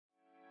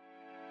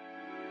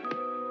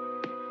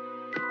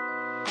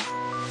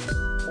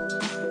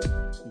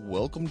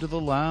Welcome to the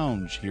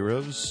lounge,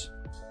 heroes.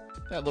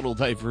 That little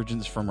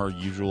divergence from our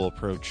usual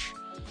approach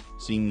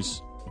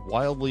seems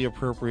wildly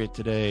appropriate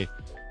today,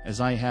 as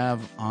I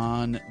have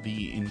on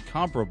the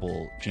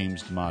incomparable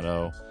James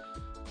D'Amato.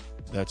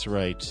 That's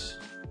right,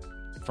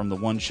 from the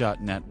One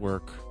Shot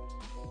Network.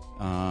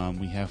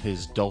 We have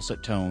his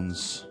dulcet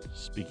tones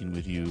speaking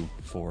with you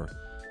for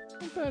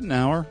about an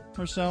hour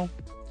or so.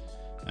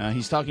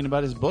 He's talking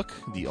about his book,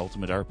 The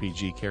Ultimate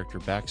RPG Character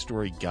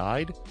Backstory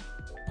Guide,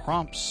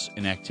 Prompts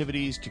and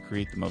Activities to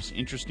Create the Most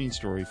Interesting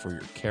Story for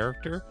Your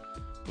Character,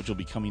 which will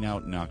be coming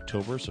out in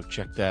October, so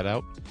check that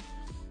out.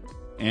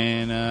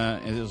 And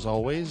as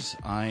always,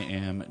 I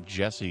am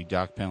Jesse,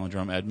 Doc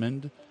Palindrome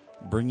Edmund,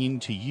 bringing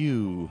to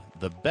you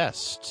the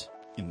best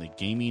in the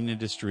gaming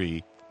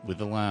industry with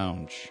the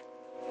lounge.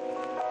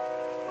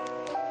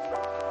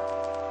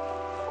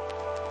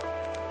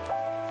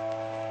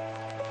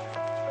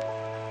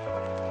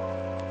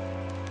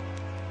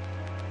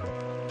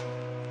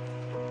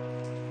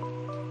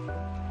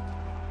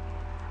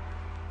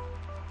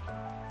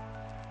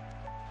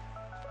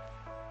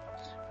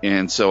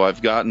 And so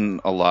I've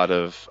gotten a lot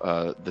of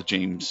the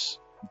James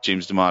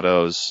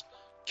D'Amato's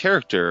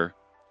character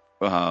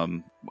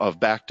of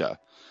Bacta.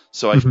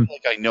 So I feel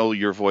like I know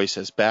your voice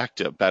as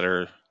Bacta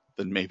better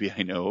than maybe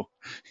I know.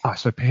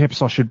 So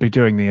perhaps I should be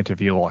doing the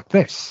interview like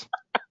this.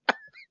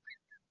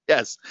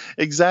 Yes,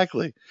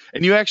 exactly.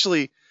 And you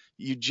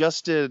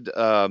just did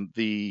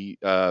the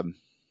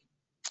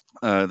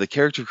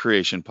character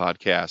creation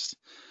podcast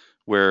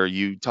where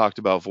you talked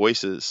about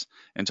voices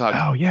and talked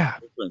about the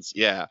difference.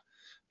 Yeah.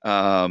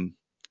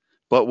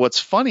 But what's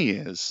funny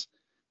is,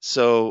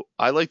 so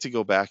I like to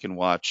go back and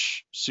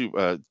watch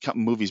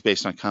movies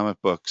based on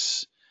comic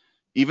books,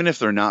 even if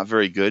they're not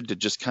very good, to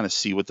just kind of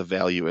see what the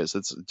value is.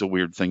 It's a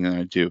weird thing that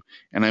I do.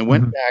 And I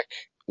went back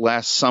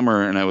last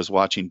summer and I was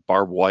watching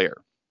Barbed Wire.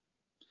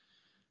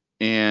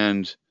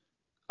 And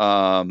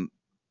a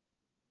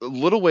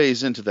little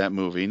ways into that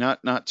movie,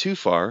 not too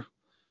far,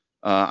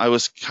 I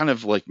was kind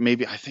of like,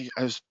 I think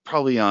I was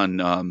probably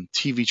on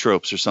TV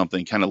Tropes or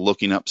something, kind of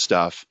looking up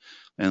stuff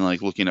and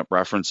like looking up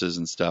references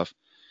and stuff.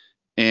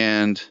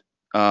 And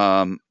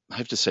I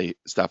have to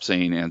stop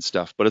saying and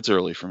stuff, but it's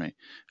early for me.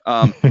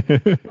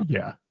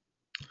 Yeah.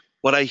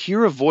 But I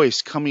hear a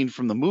voice coming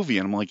from the movie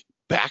and I'm like,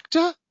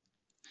 Bacta?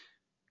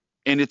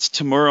 And it's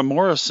Tamura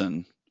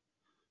Morrison.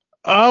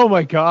 Oh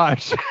my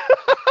gosh.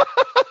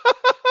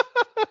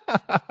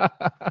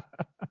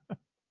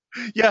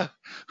 Yeah.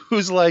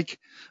 Who's like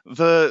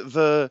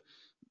the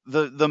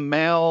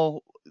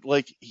male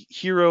like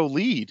hero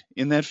lead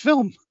in that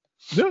film.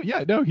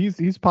 No,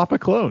 he's Papa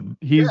Clone.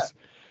 He's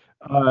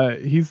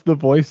the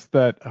voice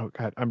that, oh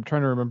god, I'm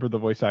trying to remember the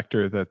voice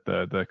actor that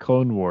the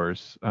Clone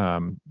Wars,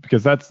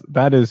 because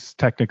that is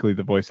technically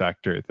the voice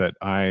actor that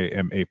I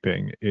am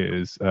aping,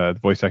 is the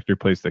voice actor who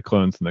plays the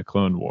clones in the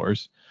Clone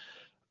Wars.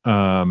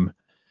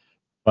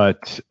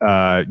 But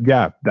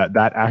that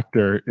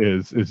actor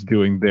is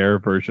doing their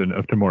version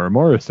of Tamura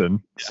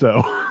Morrison. Yeah.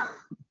 So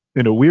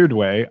in a weird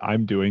way,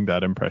 I'm doing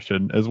that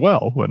impression as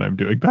well when I'm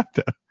doing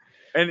Bacta.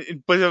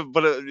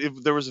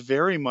 But there was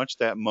very much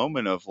that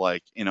moment of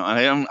like, and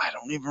I don't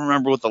even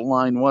remember what the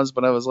line was,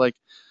 but I was like,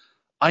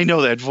 I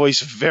know that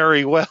voice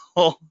very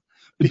well.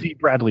 D.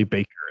 Bradley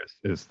Baker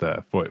is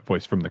the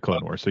voice from the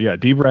Clone Wars. So yeah,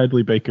 D.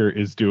 Bradley Baker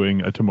is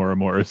doing a Tamura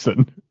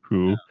Morrison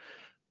who's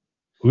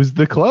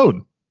the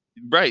clone.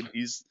 Right.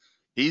 He's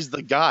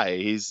the guy.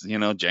 He's,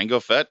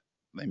 Jango Fett.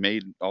 They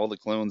made all the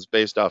clones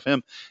based off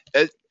him.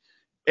 But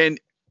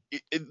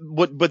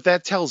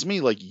that tells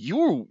me like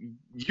you're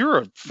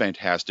a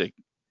fantastic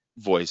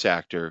voice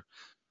actor.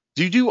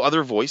 Do you do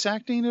other voice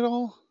acting at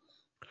all?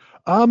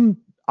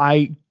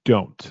 I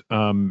don't.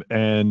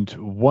 And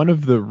one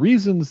of the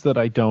reasons that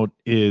I don't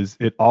is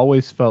it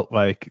always felt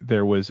like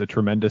there was a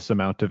tremendous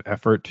amount of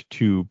effort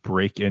to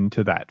break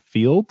into that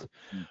field.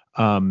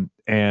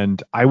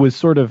 And I was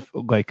sort of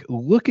like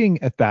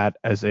looking at that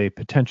as a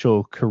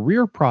potential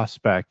career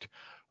prospect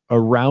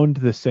around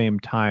the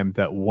same time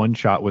that One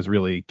Shot was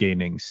really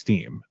gaining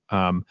steam.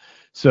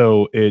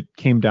 So it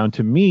came down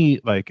to me,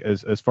 like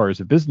as far as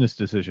a business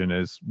decision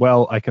is,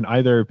 well, I can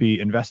either be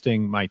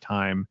investing my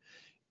time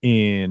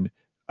in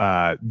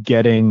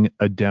getting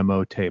a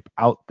demo tape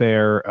out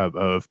there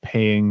of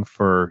paying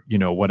for,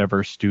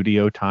 whatever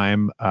studio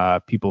time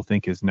people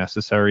think is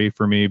necessary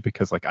for me,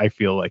 because like I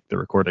feel like the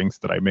recordings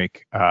that I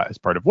make as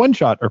part of One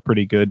Shot are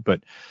pretty good,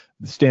 but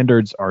the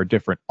standards are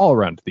different all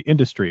around the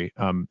industry.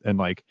 And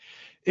like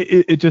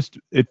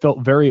it felt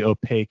very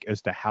opaque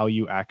as to how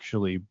you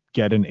actually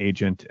get an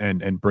agent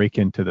and break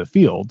into the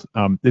field.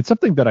 It's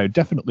something that I'd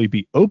definitely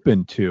be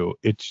open to.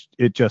 It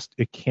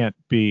can't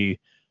be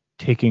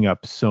taking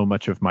up so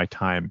much of my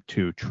time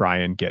to try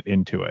and get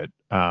into it.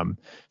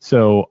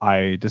 So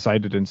I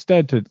decided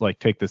instead to like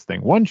take this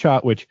thing One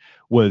Shot, which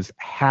was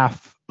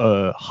half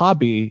a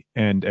hobby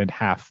and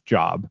half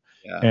job,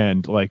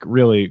 and like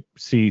really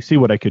see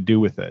what I could do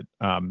with it.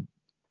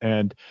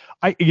 And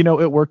I,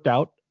 it worked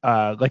out.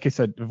 like I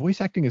said,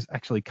 voice acting has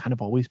actually kind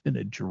of always been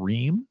a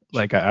dream.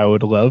 Like I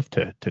would love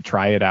to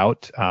try it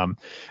out,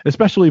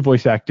 especially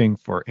voice acting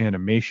for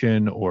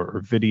animation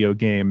or video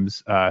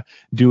games.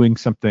 Doing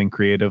something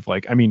creative,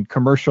 like I mean,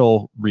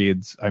 commercial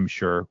reads, I'm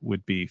sure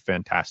would be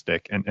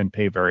fantastic and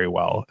pay very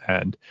well,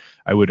 and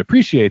I would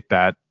appreciate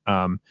that.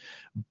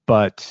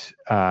 But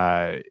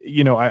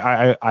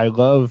I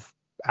love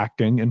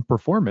acting and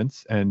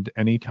performance, and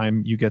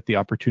anytime you get the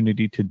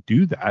opportunity to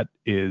do that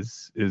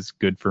is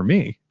good for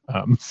me.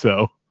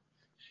 So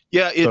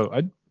Yeah, so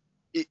I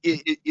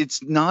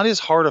it's not as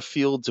hard a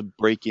field to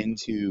break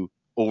into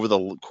over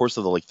the course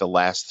of the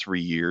last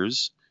 3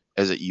 years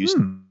as it used.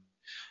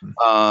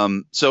 hmm.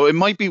 So it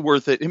might be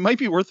worth it. It might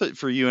be worth it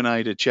for you and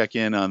I to check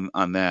in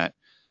on that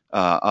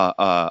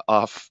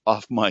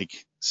off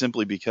mic,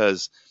 simply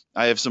because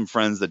I have some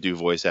friends that do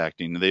voice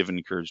acting, and they've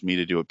encouraged me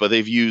to do it, but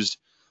they've used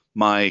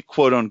my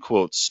quote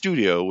unquote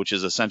studio, which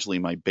is essentially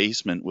my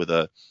basement with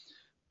a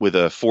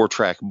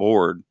 4-track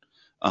board,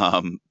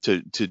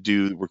 to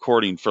do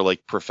recording for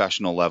like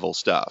professional level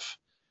stuff.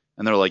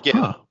 And they're like,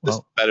 yeah, this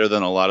is Well, better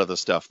than a lot of the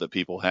stuff that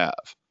people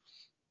have.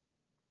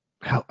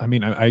 I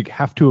mean, I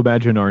have to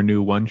imagine our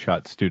new one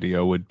shot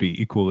studio would be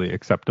equally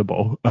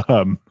acceptable.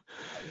 Imagine.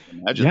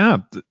 Yeah,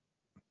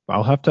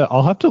 I'll have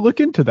to look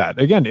into that.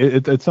 Again,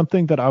 it's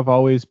something that I've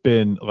always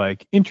been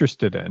like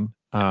interested in.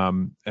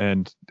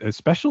 And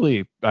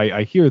especially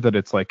I hear that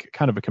it's like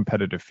kind of a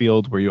competitive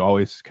field where you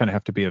always kind of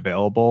have to be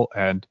available,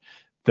 and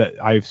that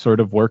I sort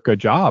of work a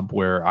job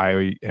where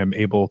I am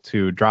able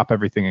to drop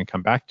everything and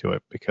come back to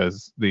it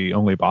because the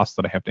only boss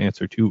that I have to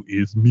answer to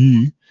is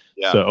me.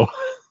 Yeah. So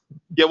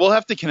Yeah, we'll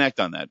have to connect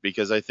on that,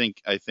 because I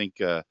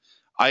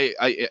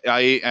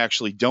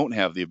actually don't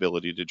have the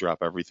ability to drop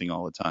everything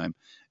all the time,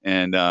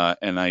 and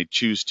I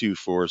choose to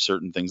for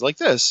certain things like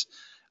this,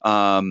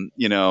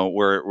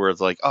 where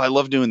it's like, oh, I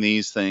love doing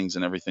these things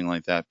and everything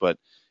like that. But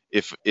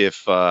if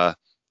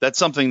that's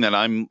something that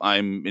I'm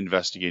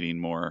investigating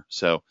more,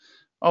 so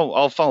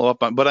I'll follow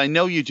up on. But I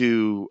know you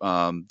do.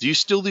 Do you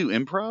still do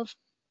improv?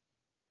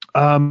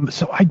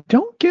 so I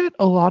don't get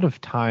a lot of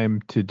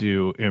time to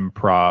do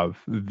improv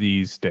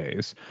these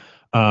days.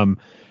 Um,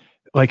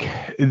 like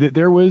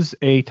there was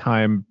a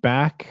time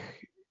back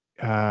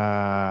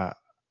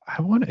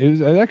it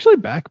was actually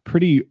back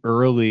pretty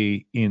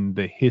early in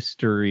the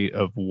history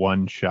of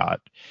one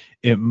shot.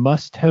 It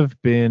must have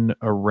been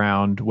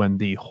around when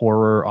the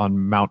horror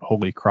on Mount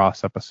Holy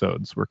Cross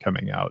episodes were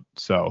coming out,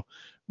 so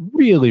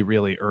really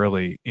really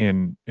early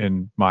in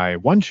my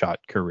one shot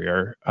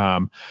career.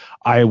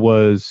 I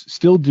was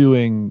still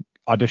doing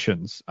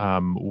auditions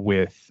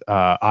with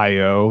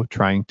IO,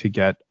 trying to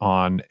get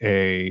on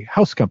a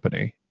house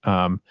company.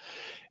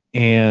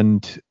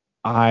 And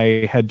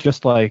I had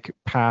just like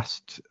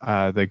passed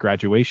the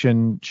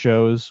graduation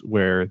shows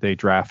where they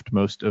draft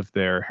most of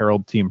their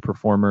Herald team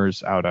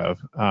performers out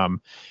of.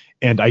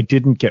 And I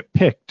didn't get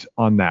picked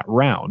on that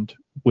round,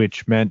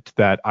 which meant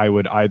that I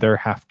would either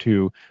have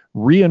to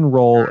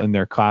re-enroll in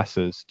their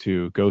classes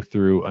to go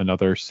through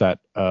another set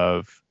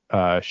of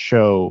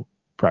show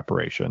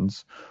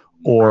preparations,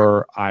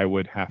 or I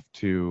would have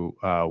to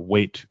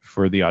wait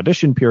for the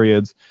audition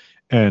periods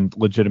and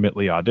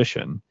legitimately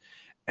audition.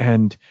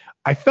 And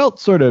I felt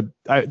sort of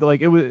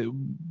like it was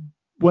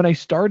when I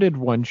started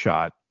one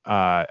shot.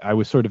 I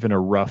was sort of in a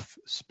rough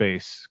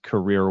space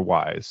career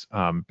wise,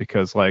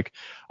 because like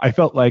I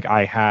felt like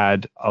I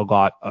had a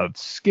lot of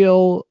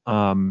skill,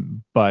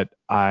 but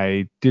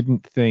I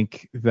didn't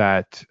think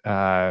that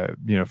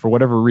for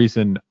whatever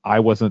reason I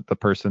wasn't the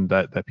person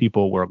that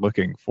people were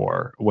looking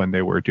for when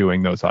they were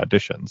doing those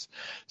auditions.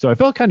 So I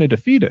felt kind of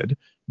defeated.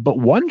 But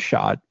one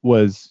shot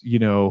was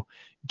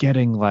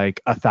getting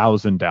like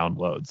 1,000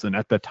 downloads. And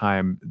at the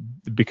time,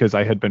 because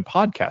I had been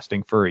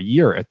podcasting for a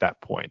year at that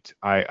point,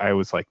 I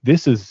was like,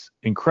 this is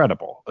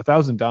incredible.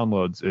 1,000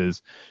 downloads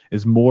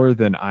is more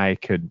than I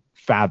could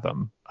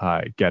fathom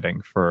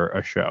getting for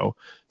a show.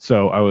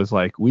 So I was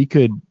like, we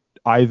could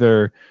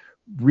either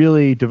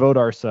really devote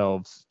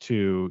ourselves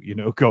to,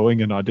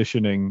 going and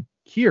auditioning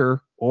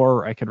here,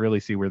 or I could really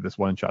see where this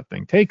one shot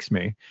thing takes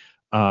me.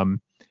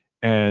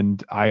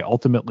 And I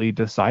ultimately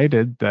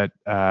decided that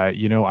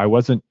I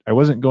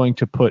wasn't going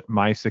to put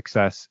my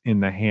success in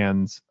the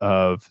hands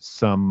of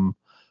some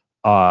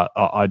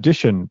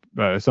audition,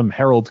 some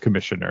Herald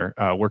commissioner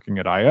working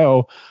at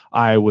IO.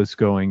 I was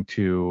going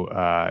to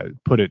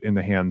put it in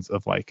the hands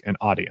of like an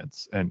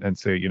audience and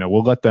say,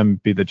 we'll let them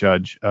be the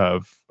judge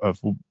of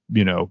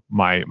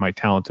my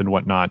talent and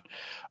whatnot,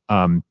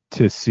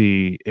 to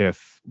see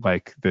if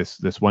like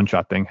this one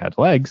shot thing had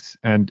legs.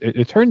 And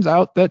it turns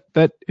out that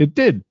it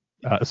did.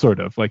 Sort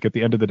of like at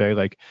the end of the day,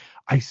 like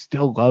I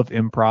still love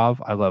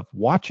improv. I love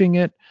watching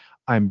it.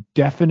 I'm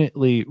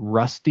definitely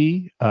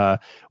rusty.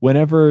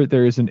 Whenever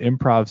there is an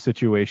improv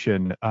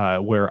situation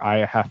where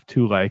I have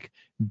to like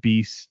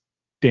be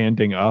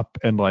standing up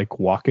and like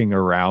walking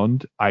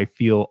around, I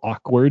feel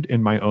awkward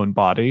in my own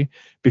body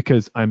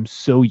because I'm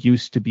so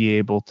used to being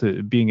able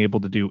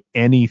to do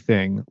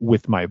anything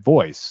with my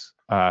voice.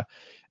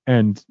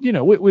 And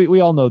we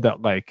all know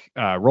that like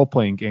role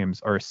playing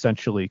games are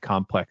essentially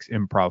complex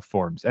improv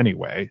forms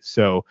anyway.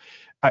 So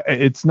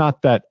it's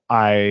not that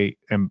I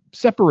am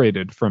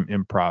separated from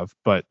improv,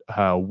 but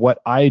what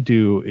I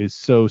do is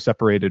so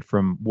separated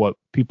from what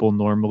people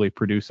normally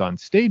produce on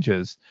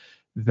stages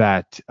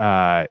that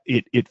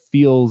it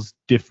feels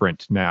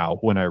different now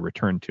when I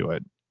return to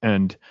it.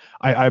 And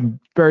I'm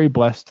very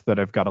blessed that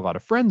I've got a lot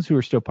of friends who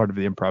are still part of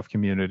the improv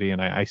community,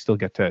 and I still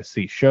get to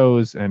see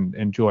shows and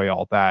enjoy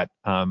all that.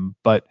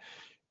 But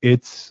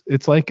it's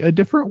like a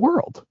different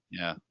world.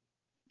 Yeah.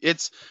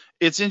 It's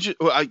interesting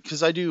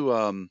because I do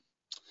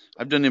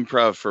I've done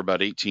improv for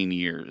about 18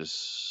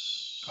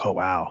 years, Oh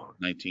wow.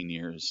 19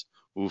 years.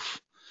 Oof.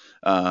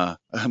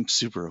 I'm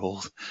super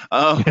old.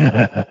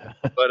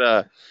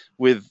 But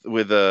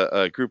with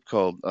a group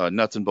called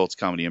Nuts and Bolts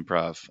Comedy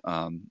Improv,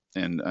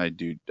 and I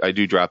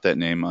do drop that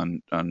name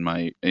on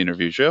my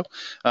interview show.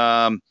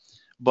 Um,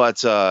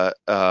 but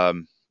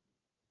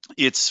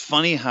it's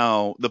funny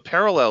how the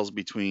parallels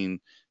between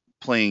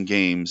playing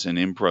games and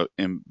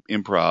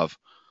improv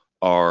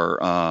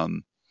are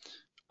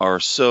are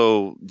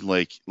so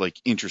like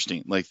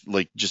interesting,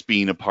 like just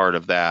being a part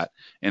of that.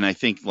 And I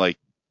think like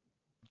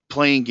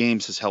playing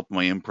games has helped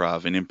my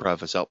improv, and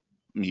improv has helped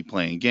me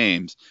playing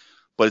games.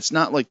 But it's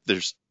not like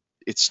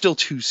it's still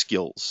two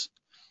skills.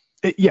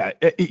 Yeah,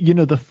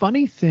 the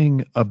funny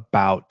thing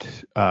about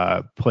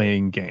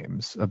playing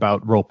games,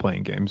 about role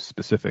playing games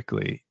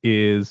specifically,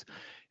 is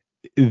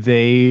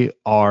they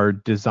are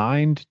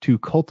designed to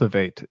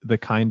cultivate the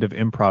kind of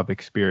improv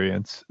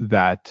experience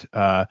that,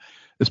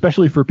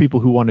 especially for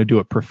people who want to do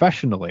it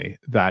professionally,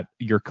 that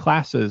your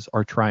classes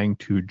are trying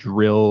to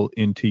drill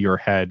into your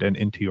head and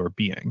into your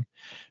being.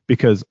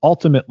 Because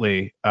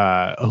ultimately,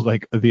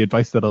 like the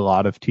advice that a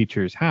lot of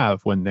teachers have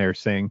when they're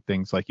saying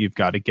things like you've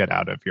got to get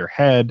out of your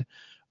head,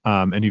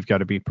 and you've got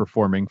to be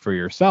performing for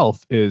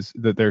yourself, is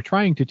that they're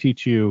trying to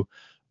teach you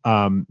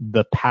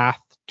the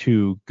path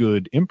to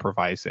good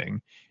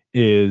improvising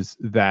is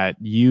that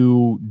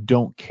you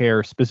don't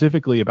care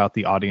specifically about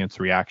the audience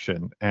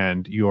reaction,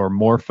 and you're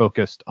more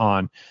focused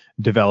on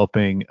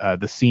developing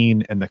the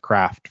scene and the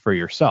craft for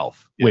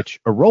yourself, Yeah. which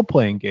a role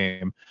playing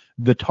game,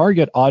 the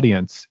target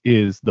audience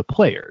is the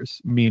players,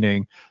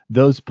 meaning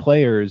those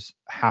players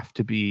have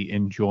to be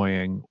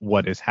enjoying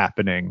what is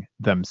happening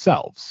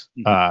themselves.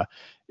 Mhm.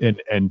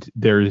 And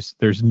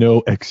there's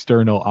no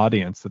external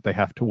audience that they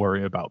have to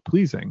worry about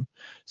pleasing.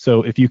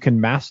 So if you can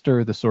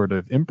master the sort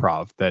of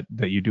improv that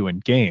you do in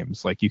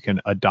games, like you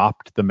can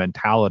adopt the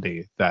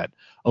mentality that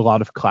a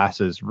lot of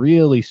classes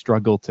really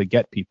struggle to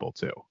get people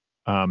to.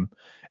 And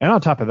on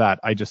top of that,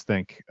 I just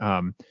think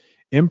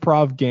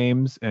improv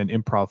games and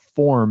improv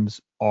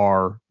forms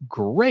are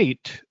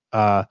great,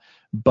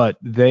 but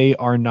they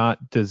are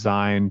not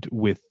designed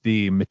with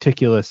the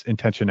meticulous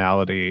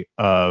intentionality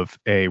of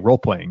a role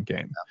playing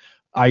game.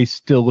 I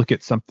still look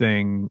at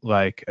something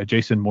like a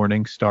Jason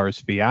Morningstar's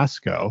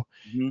Fiasco,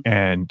 Mhm.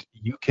 and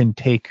you can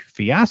take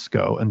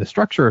Fiasco and the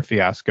structure of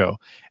Fiasco,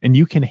 and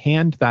you can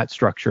hand that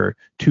structure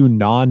to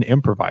non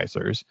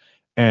improvisers,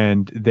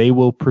 and they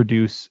will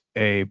produce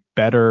a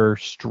better,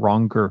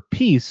 stronger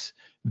piece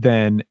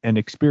than an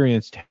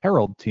experienced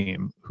Herald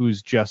team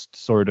who's just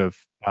sort of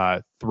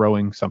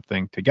throwing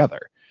something together.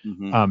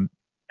 Mhm. Um,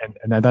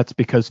 and that's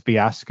because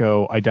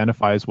Fiasco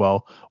identifies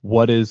well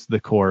what is the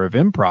core of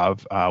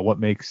improv, what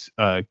makes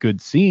a good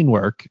scene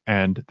work,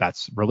 and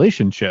that's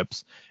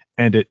relationships.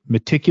 And it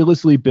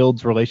meticulously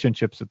builds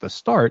relationships at the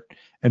start,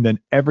 and then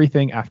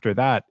everything after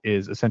that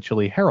is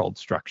essentially Herald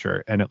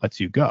structure, and it lets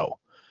you go.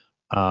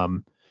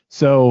 Um,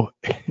 so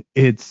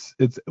it's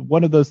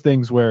one of those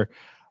things where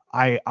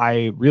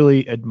I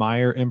really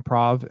admire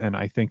improv, and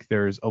I think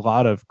there's a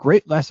lot of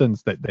great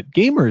lessons that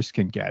gamers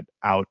can get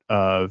out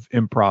of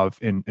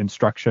improv in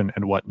instruction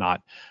and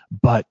whatnot.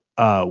 But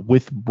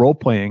with role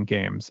playing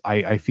games,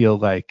 I feel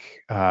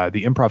like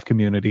the improv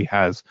community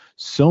has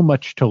so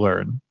much to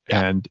learn,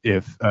 Yeah. and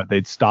if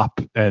they'd stop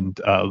and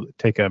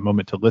take a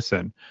moment to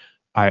listen,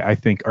 I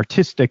think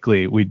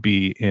artistically we'd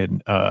be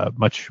in a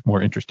much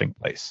more interesting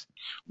place.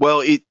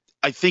 Well,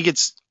 I think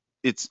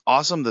it's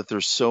awesome that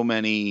there's so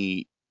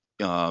many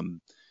um,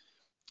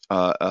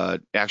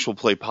 actual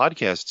play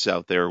podcasts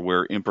out there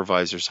where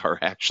improvisers are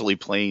actually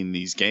playing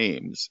these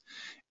games,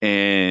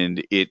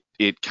 and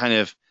it kind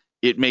of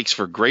it makes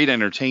for great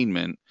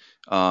entertainment.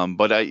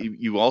 But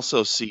you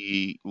also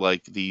see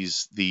like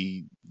these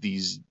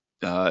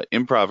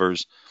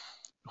improvers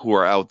who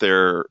are out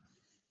there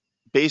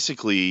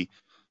basically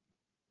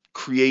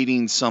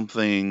creating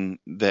something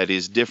that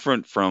is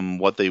different from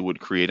what they would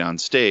create on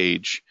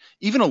stage.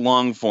 Even a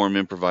long form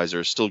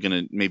improviser is still going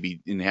to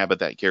maybe inhabit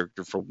that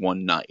character for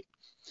one night.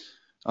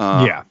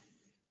 Uh, Yeah.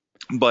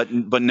 but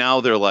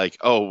now they're like,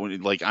 oh,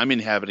 like I'm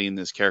inhabiting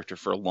this character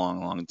for a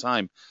long, long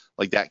time.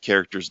 Like that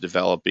character's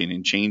developing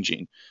and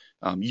changing.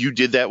 You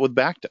did that with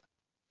Bacta.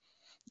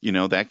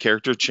 That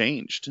character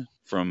changed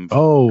from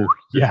Oh,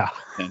 yeah.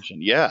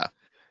 tension. Yeah.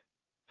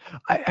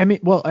 I mean,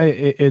 well,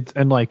 it's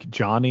and like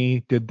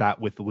Johnny did that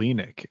with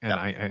Linux, and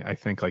Yeah. I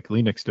think like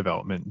Linux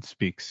development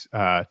speaks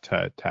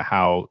to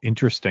how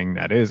interesting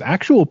that is.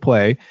 Actual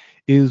play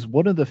is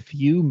one of the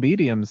few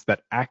mediums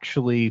that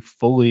actually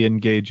fully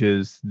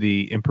engages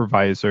the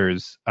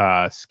improviser's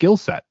skill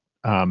set.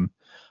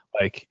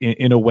 Like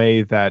in a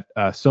way that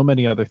so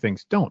many other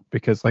things don't,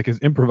 because like as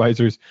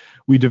improvisers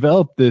we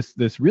develop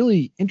this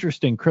really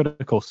interesting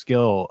critical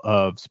skill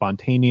of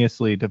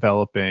spontaneously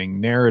developing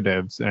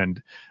narratives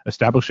and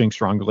establishing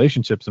strong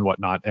relationships and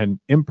whatnot, and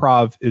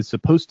improv is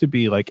supposed to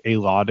be like a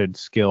lauded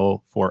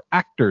skill for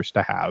actors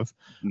to have.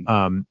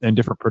 Mhm. And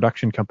different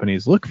production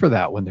companies look for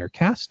that when they're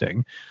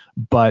casting,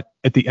 but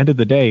at the end of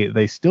the day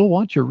they still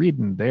want you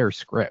reading their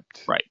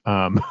script. Right.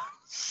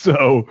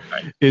 So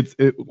Right.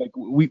 like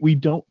we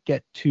don't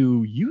get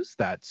to use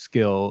that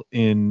skill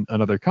in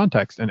another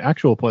context. And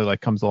actual play like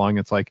comes along,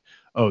 it's like,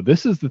 oh,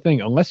 this is the thing.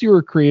 Unless you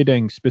were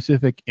creating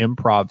specific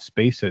improv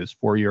spaces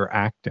for your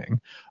acting,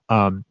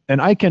 and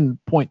I can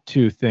point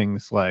to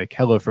things like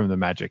Hello from the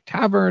Magic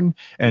Tavern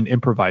and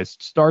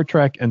improvised Star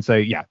Trek and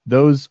say, yeah,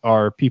 those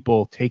are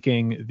people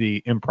taking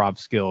the improv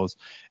skills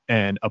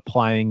and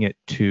applying it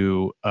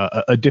to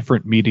a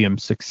different medium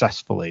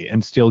successfully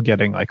and still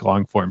getting like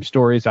long form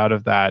stories out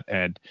of that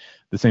and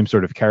the same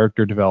sort of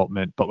character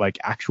development. But like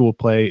actual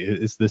play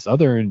is this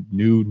other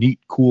new, neat,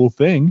 cool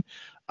thing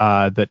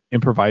that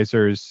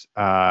improvisers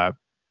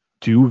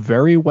do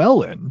very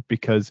well in,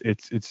 because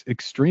it's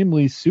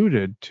extremely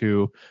suited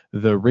to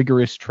the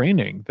rigorous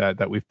training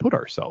that we've put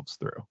ourselves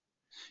through.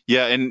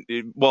 Yeah, and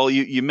well,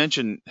 you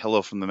mentioned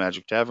Hello from the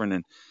Magic Tavern,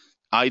 and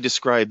I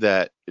describe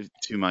that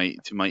to my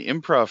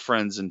improv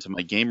friends and to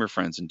my gamer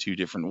friends in two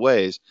different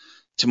ways.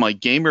 To my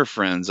gamer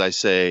friends, I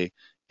say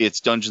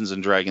it's Dungeons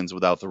and Dragons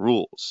without the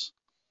rules,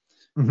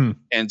 Mm-hmm.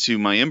 and to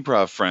my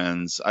improv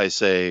friends, I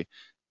say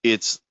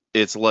it's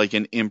like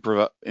an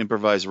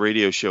improvised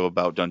radio show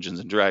about Dungeons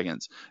and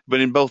Dragons.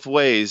 But in both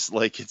ways,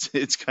 like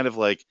it's kind of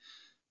like,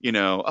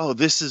 oh,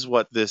 this is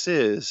what this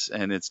is,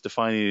 and it's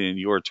defining it in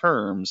your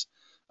terms.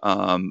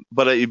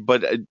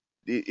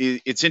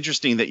 It's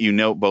interesting that you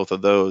note both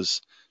of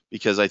those,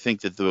 because I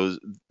think that those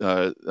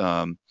I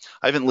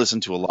haven't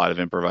listened to a lot of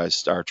improvised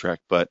Star Trek,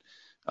 but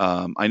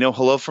I know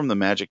Hello from the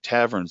Magic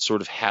Tavern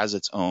sort of has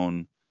its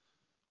own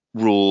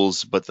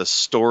rules, but the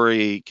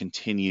story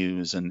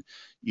continues, and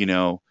you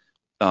know,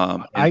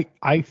 and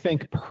I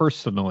think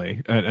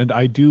personally, and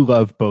I do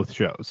love both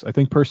shows. I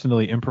think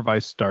personally,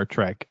 improvised Star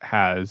Trek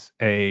has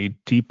a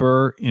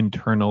deeper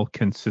internal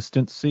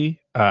consistency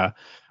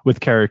with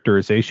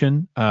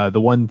characterization.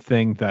 The one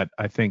thing that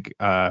I think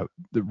that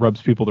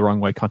rubs people the wrong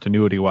way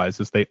continuity wise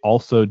is they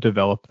also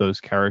develop those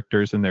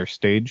characters in their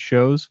stage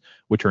shows,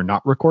 which are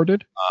not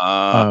recorded.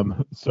 uh,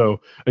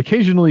 So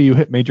occasionally you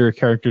hit major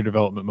character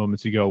development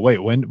moments. You go, wait,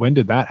 when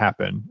did that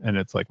happen? And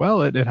it's like,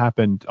 well, it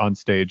happened on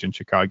stage in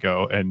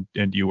Chicago, and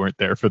you weren't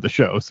there for the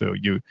show, so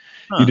you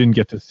huh. didn't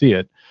get to see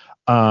it.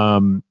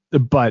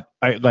 But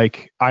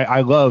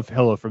I love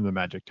Hello from the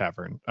Magic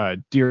Tavern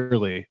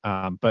dearly.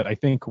 But I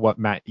think what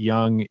Matt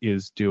Young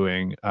is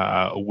doing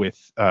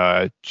with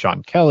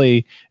Sean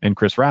Kelly and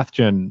Chris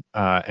Rathjen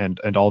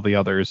and all the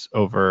others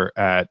over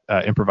at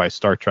Improvised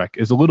Star Trek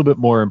is a little bit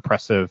more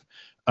impressive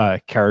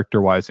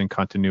character wise and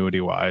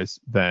continuity wise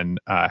than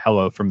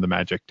Hello from the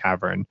Magic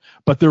Tavern,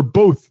 but they're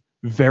both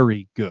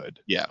very good.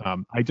 Yeah.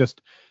 I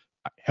just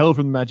Hello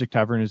from the Magic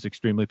Tavern is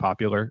extremely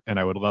popular, and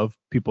I would love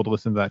people to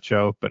listen to that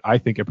show. But I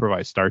think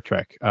improvised Star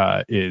Trek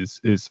is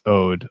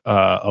owed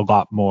a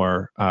lot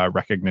more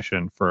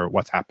recognition for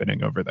what's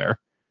happening over there.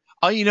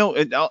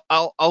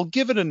 I'll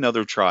give it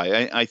another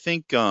try. I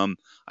think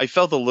I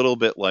felt a little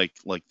bit like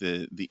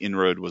the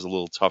inroad was a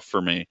little tough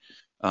for me.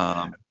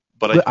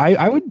 But I think,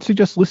 I would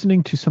suggest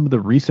listening to some of the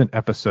recent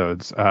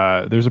episodes.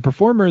 There's a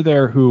performer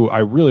there who I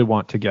really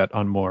want to get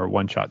on more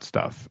one-shot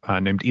stuff,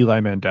 named Eli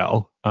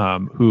Mandel,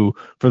 who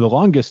for the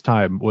longest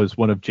time was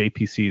one of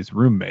JPC's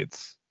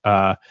roommates.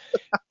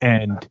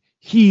 And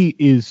he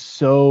is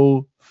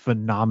so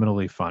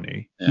phenomenally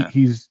funny. yeah.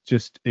 He's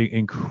just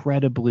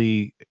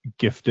incredibly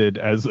gifted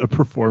as a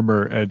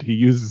performer, and he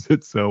uses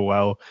it so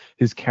well.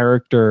 His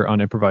character on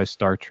Improvised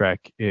Star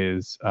Trek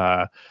is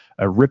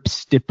a Rip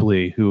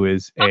Stipley, who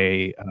is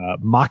a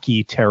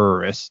Maquis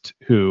terrorist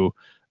who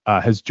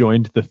has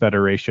joined the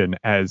Federation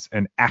as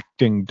an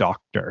acting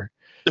doctor.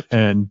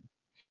 And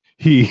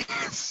he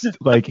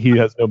like he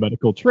has no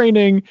medical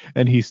training,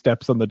 and he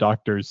steps on the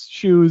doctor's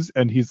shoes,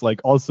 and he's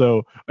like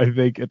also, I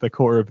think, at the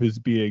core of his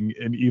being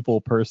an evil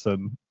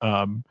person.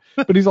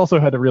 But he's also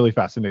had a really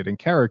fascinating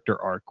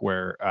character arc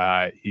where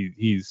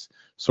he's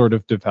sort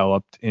of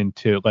developed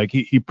into like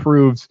he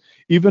proves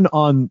even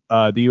on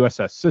the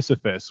USS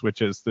Sisyphus,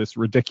 which is this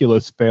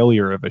ridiculous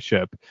failure of a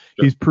ship.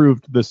 Sure. He's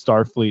proved the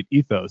Starfleet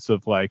ethos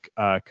of like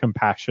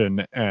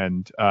compassion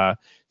and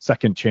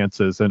second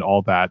chances and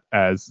all that,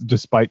 as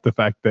despite the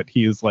fact that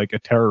he is like a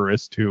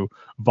terrorist who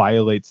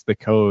violates the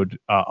code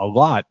a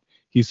lot,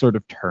 he's sort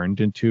of turned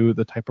into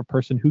the type of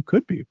person who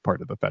could be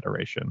part of the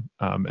Federation.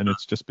 And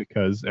it's just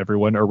because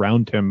everyone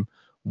around him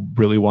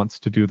really wants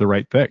to do the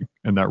right thing,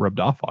 and that rubbed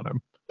off on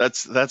him.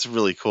 That's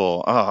really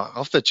cool. Oh,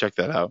 I'll have to check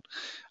that out.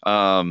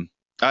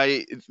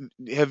 I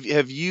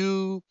have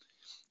you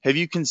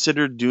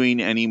considered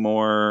doing any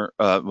more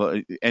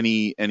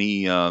any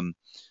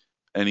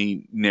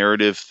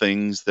narrative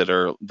things that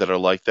are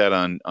like that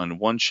on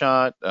one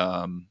shot?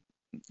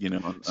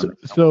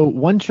 So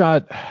one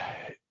shot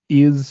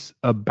is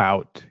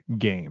about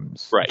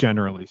games, Right.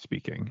 generally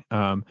speaking.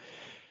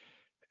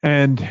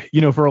 And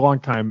for a long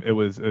time, it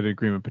was an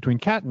agreement between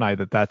Kat and I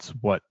that that's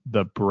what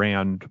the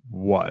brand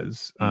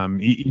was.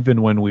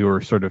 Even when we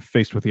were sort of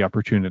faced with the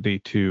opportunity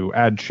to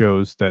add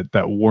shows that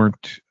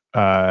weren't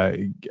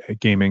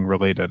gaming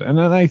related. And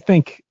then I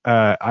think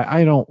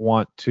I don't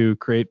want to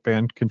create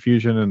band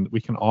confusion, and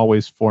we can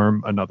always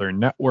form another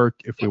network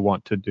if we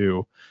want to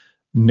do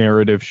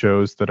narrative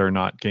shows that are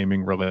not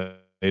gaming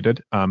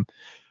related.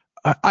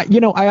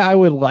 I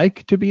would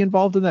like to be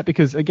involved in that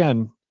because,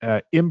 again,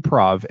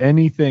 improv,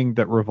 anything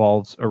that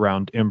revolves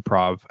around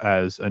improv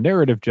as a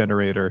narrative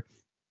generator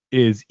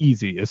is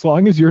easy. As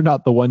long as you're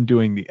not the one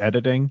doing the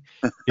editing,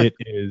 it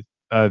is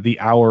the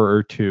hour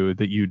or two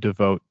that you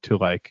devote to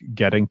like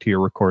getting to your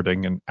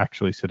recording and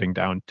actually sitting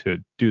down to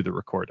do the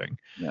recording.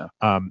 Yeah.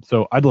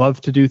 So I'd love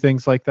to do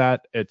things like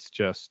that. It's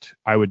just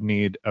I would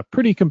need a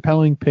pretty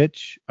compelling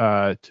pitch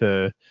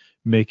to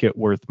make it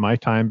worth my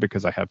time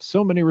because I have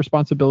so many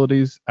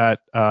responsibilities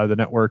at the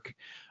network.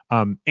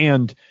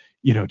 And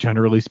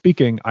generally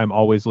speaking, I'm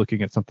always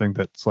looking at something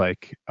that's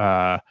like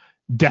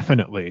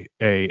definitely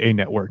a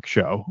network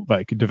show,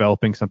 like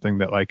developing something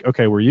that like,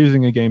 okay, we're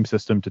using a game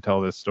system to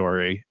tell this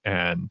story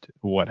and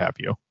what have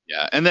you.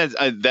 Yeah, and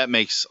that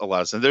makes a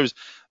lot of sense.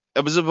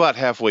 It was about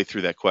halfway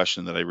through that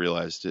question that I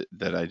realized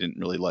that I didn't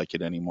really like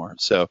it anymore.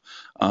 So,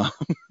 uh,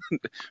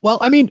 Well,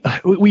 I mean,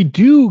 we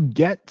do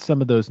get some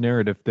of those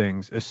narrative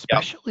things, yeah,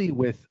 especially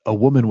with A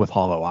Woman with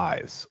Hollow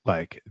Eyes.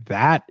 Like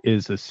that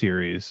is a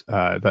series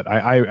that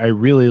I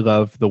really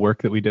love the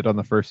work that we did on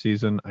the first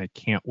season. I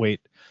can't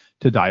wait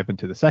to dive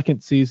into the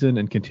second season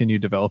and continue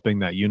developing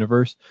that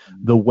universe.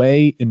 The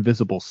way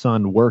Invisible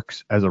Sun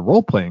works as a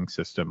role-playing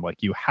system,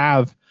 like you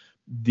have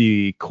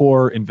the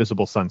core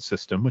Invisible Sun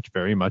system, which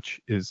very much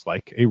is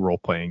like a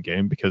role-playing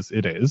game because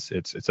it is.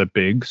 It's a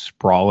big,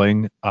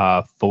 sprawling,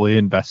 fully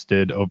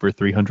invested, over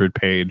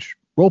 300-page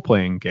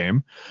role-playing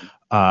game.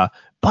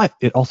 But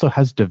it also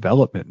has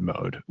development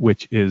mode,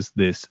 which is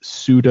this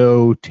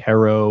pseudo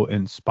tarot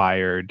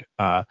inspired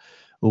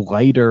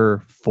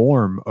lighter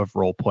form of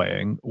role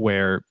playing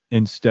where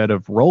instead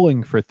of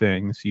rolling for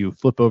things, you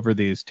flip over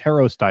these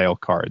tarot style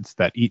cards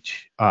that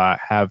each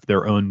have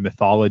their own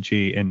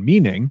mythology and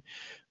meaning,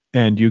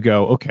 and you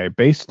go, okay,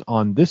 based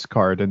on this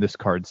card and this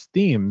card's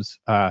themes,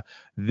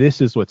 this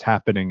is what's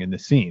happening in the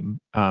scene.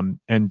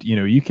 And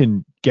you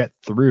can get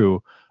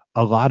through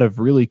a lot of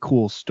really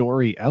cool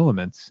story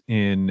elements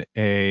in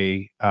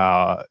a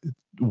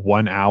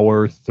 1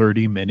 hour,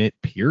 30-minute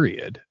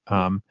period,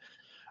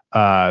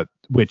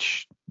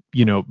 which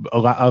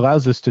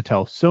allows us to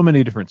tell so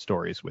many different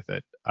stories with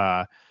it.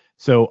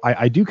 So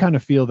I do kind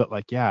of feel that,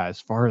 like, yeah,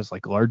 as far as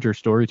like larger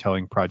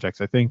storytelling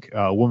projects, I think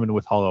Woman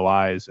with Hollow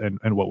Eyes and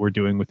what we're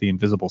doing with the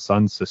Invisible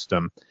Sun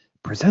system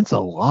presents a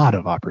lot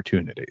of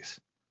opportunities.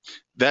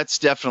 that's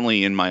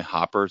definitely in my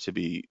hopper to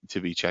be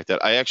checked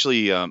out. I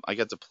actually I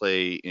got to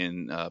play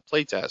in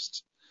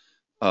playtest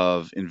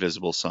of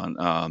Invisible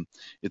Sun.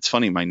 It's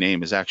funny, my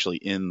name is actually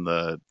in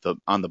the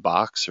on the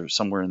box or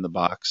somewhere in the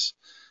box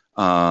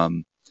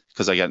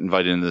because I got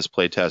invited into this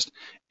playtest,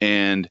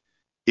 and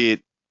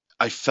it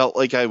I felt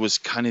like I was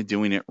kind of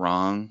doing it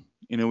wrong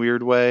in a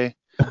weird way.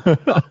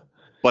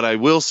 But I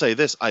will say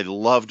this: I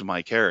loved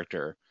my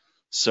character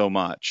so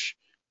much.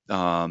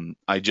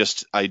 I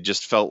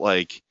just felt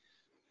like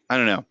I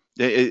don't know.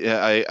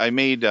 I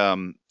made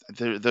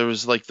there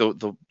was like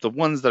the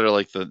ones that are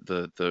like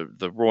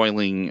the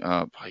roiling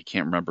I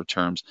can't remember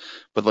terms,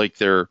 but like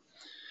they're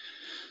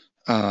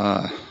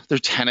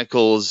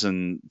tentacles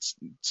and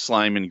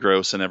slime and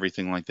gross and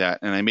everything like that.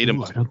 And I made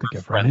them Ooh, I don't think super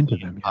I've run into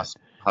friendly and them yet.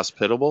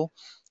 hospitable.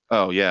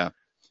 Oh yeah.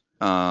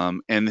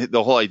 And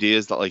the whole idea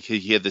is that like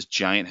he had this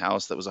giant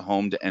house that was a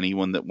home to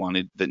anyone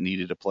that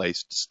needed a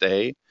place to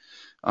stay.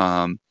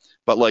 Um,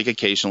 but like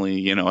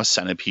occasionally, a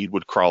centipede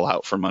would crawl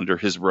out from under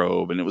his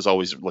robe, and it was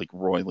always like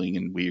roiling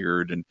and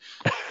weird and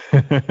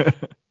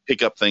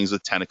pick up things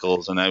with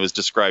tentacles. And I was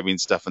describing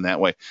stuff in that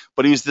way.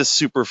 But he was this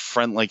super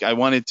friend. Like I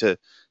wanted to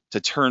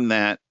turn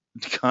that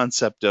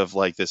concept of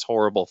like this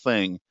horrible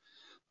thing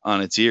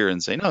on its ear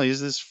and say, no,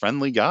 he's this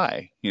friendly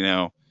guy.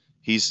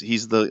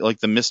 He's the like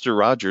the Mister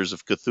Rogers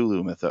of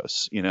Cthulhu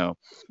mythos.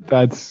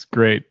 That's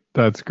great.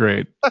 That's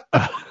great.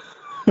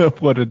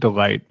 What a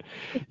delight.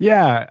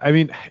 Yeah, I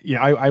mean,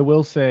 yeah, I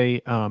will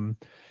say,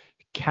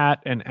 Kat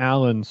and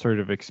Alan sort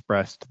of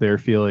expressed their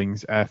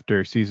feelings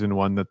after season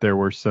one that there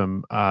were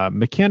some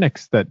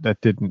mechanics that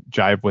didn't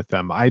jive with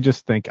them. I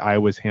just think I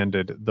was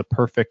handed the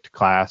perfect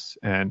class,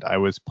 and I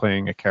was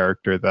playing a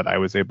character that I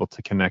was able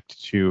to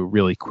connect to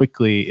really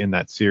quickly in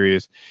that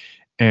series.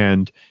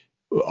 And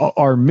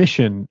our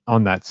mission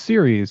on that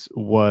series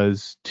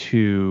was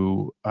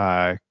to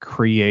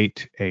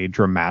create a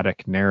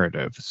dramatic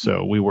narrative.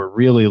 So we were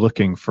really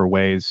looking for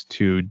ways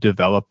to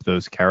develop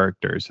those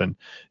characters and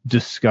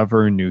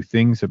discover new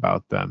things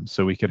about them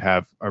so we could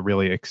have a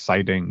really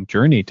exciting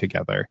journey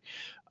together.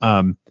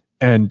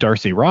 And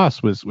Darcy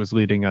Ross was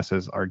leading us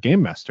as our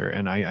game master,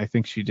 and I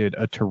think she did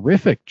a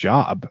terrific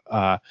job.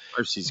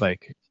 Darcy's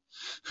Like,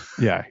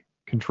 yeah,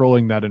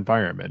 controlling that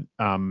environment.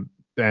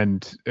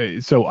 And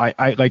so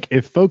I like,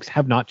 if folks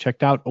have not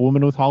checked out A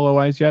Woman with Hollow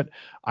Eyes yet,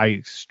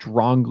 I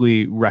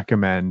strongly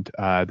recommend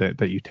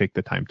that you take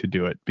the time to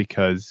do it,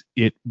 because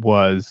it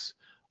was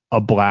a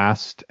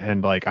blast.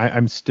 And like,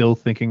 I'm still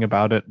thinking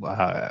about it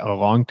a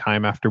long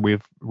time after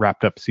we've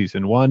wrapped up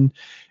season one.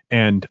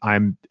 And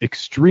I'm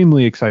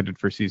extremely excited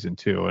for season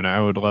two. And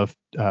I would love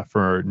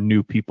for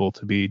new people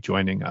to be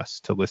joining us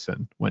to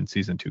listen when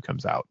season two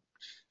comes out.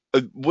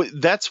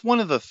 That's one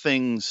of the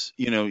things,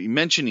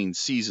 mentioning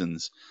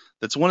seasons.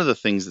 That's one of the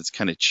things that's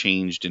kind of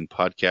changed in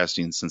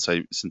podcasting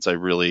since I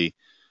really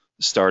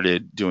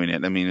started doing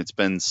it. I mean, it's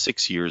been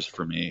 6 years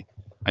for me.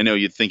 I know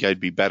you'd think I'd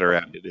be better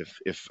at it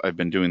if I've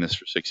been doing this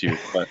for 6 years,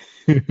 but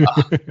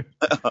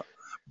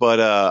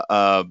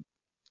but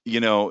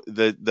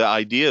the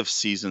idea of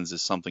seasons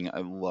is something I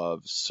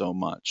love so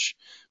much.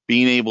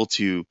 Being able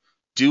to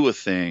do a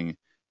thing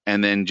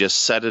and then just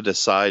set it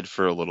aside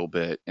for a little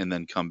bit and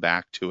then come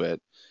back to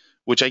it,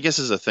 which I guess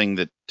is a thing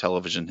that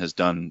television has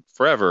done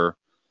forever.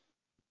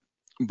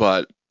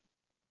 But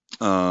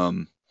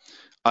I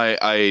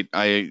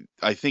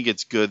think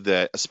it's good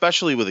that,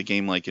 especially with a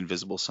game like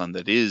Invisible Sun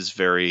that is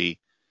very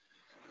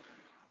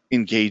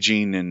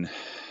engaging and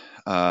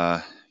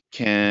I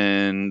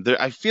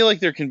feel like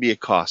there can be a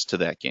cost to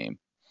that game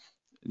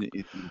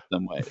in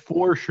some way.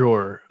 For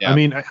sure. I Yeah.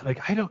 mean,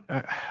 I don't.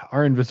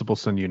 Our Invisible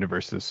Sun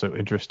universe is so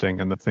interesting,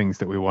 and the things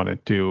that we want to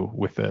do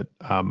with it.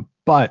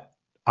 But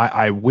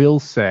I will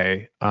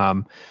say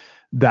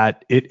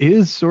that it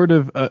is sort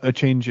of a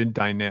change in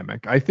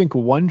dynamic. I think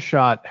One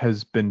Shot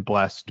has been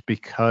blessed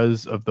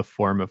because of the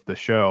form of the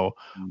show.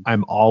 Mm.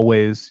 I'm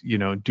always,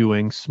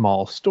 doing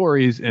small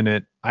stories in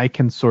it. I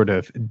can sort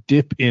of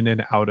dip in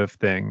and out of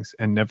things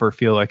and never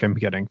feel like I'm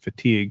getting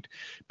fatigued,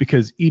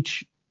 because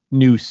each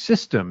new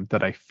system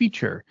that I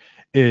feature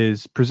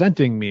is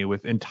presenting me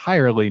with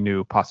entirely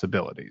new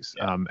possibilities.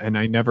 Yeah. And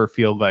I never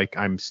feel like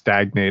I'm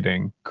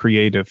stagnating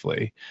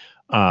creatively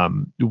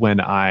when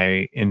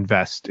I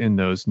invest in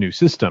those new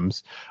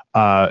systems.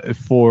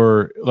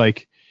 For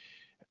like,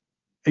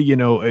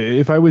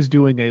 if I was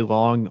doing a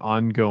long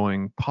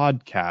ongoing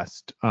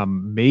podcast,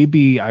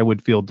 maybe I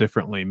would feel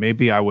differently.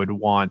 Maybe I would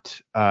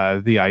want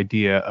the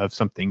idea of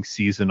something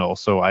seasonal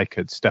so I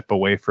could step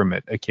away from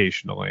it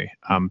occasionally.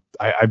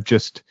 I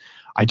just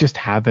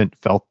haven't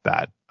felt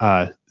that.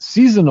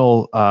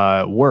 Seasonal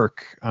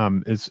work,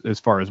 as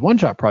far as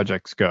one-shot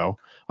projects go,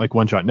 like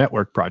one-shot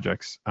network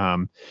projects,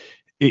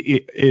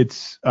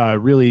 it's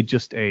really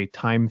just a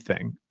time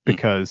thing,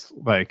 because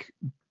like,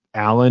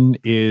 Alan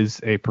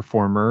is a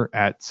performer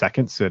at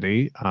Second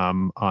City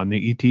on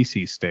the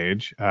ETC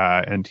stage.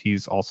 And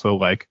he's also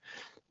like,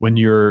 when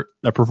you're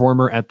a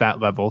performer at that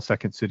level,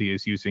 Second City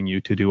is using you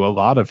to do a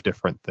lot of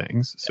different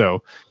things.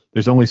 So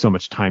there's only so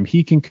much time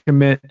he can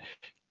commit.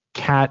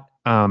 Kat,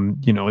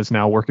 is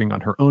now working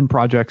on her own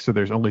project, so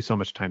there's only so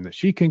much time that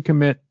she can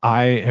commit.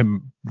 I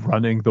am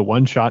running the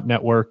One Shot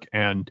network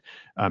and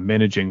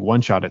managing One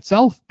Shot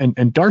itself.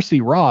 And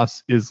Darcy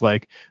Ross is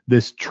like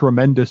this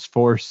tremendous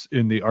force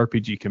in the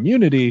RPG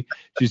community.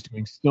 She's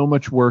doing so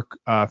much work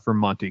for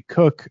Monty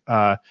Cook.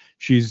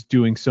 She's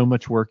doing so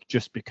much work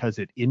just because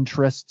it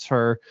interests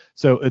her.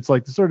 So it's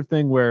like the sort of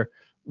thing where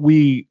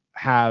we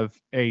have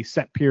a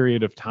set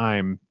period of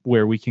time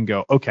where we can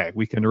go, okay,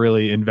 we can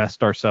really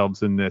invest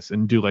ourselves in this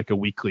and do like a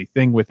weekly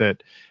thing with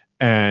it.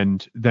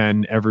 And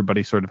then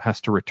everybody sort of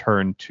has to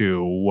return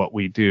to what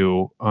we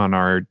do on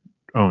our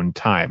own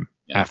time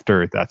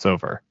after that's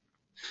over.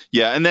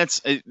 Yeah. And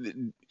that's,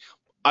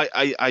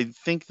 I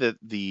think that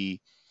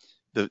the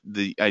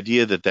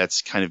idea that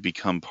that's kind of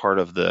become part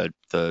of the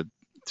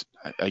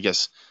I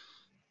guess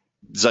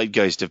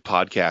zeitgeist of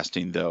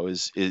podcasting, though,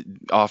 is it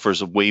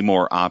offers way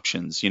more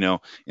options.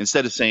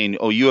 Instead of saying,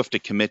 oh, you have to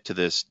commit to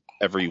this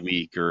every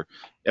week or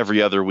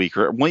every other week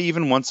or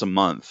even once a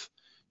month,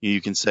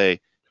 you can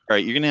say, all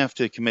right, you're going to have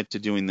to commit to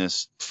doing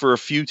this for a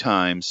few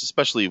times,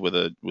 especially with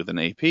an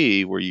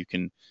AP where you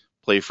can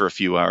play for a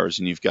few hours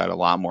and you've got a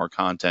lot more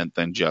content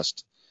than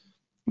just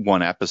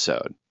one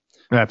episode.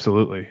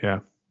 Absolutely. Yeah.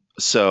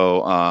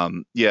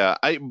 So,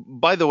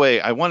 by the way,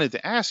 I wanted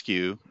to ask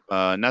you,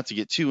 not to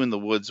get too in the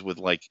woods with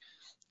like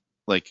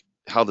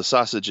how the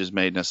sausage is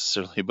made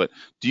necessarily, but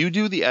do you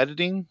do the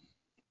editing?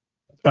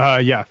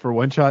 Yeah, for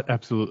One Shot,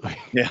 absolutely.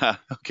 Yeah.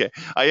 Okay.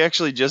 I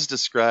actually just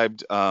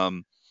described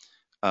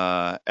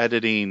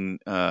editing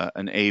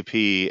an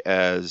AP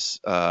as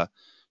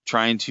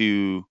trying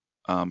to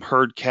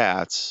herd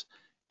cats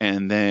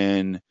and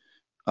then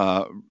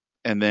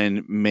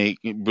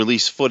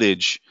release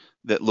footage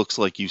that looks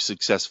like you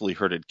successfully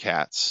herded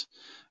cats.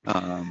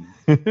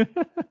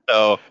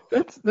 So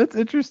That's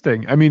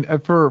interesting. I mean,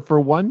 for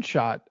one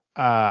shot,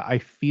 I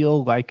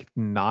feel like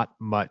not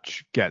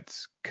much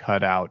gets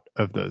cut out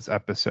of those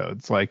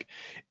episodes. Like,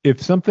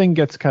 if something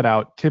gets cut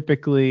out,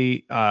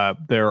 typically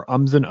there are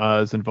ums and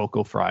uhs and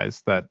vocal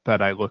fries that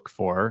I look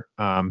for.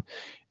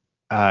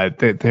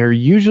 They're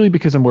usually,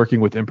 because I'm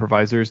working with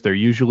improvisers, there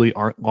usually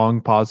aren't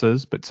long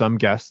pauses, but some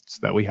guests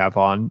that we have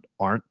on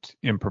aren't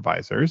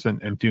improvisers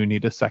and do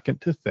need a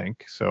second to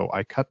think. So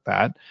I cut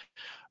that.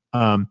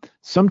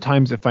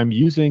 Sometimes if I'm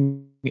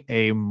using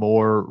a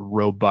more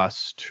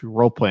robust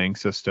role-playing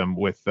system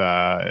with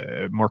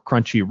more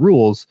crunchy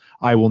rules,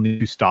 I will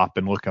need to stop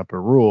and look up a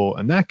rule,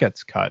 and that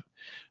gets cut.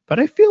 But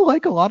I feel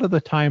like a lot of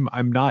the time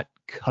I'm not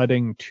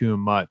cutting too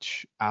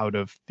much out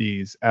of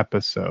these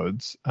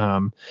episodes.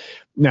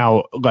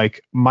 Now,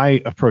 like,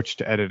 my approach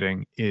to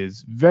editing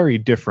is very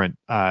different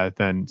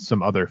than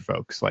some other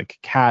folks. Like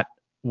Kat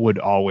would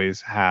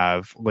always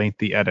have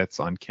lengthy edits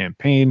on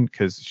campaign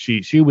because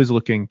she was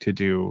looking to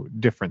do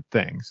different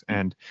things.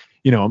 And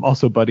I'm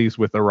also buddies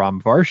with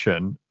Aram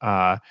Varshan,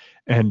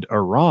 and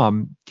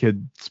Aram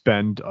could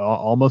spend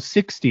almost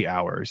 60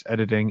 hours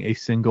editing a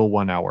single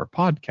 1 hour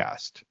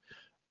podcast.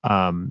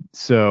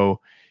 So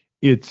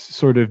it's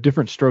sort of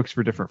different strokes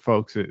for different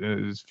folks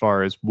as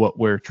far as what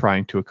we're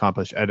trying to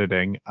accomplish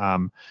editing.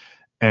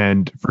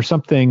 And for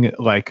something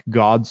like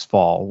God's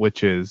Fall,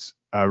 which is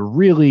a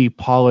really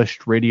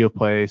polished radio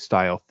play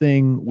style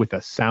thing with a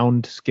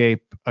soundscape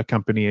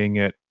accompanying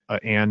it,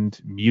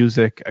 and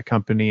music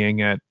accompanying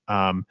it,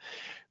 that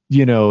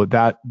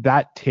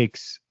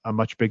takes a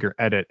much bigger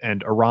edit.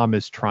 And Aram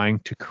is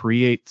trying to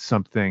create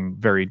something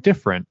very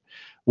different,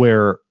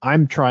 where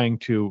I'm trying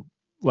to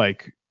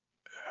like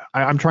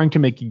I'm trying to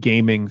make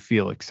gaming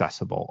feel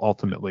accessible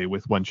ultimately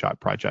with one shot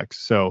projects.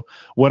 So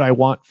what I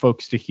want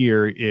folks to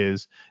hear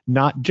is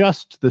not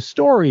just the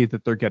story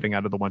that they're getting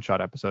out of the one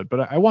shot episode,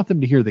 but I want them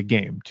to hear the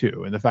game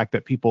too, and the fact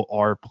that people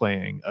are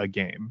playing a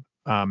game.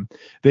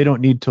 They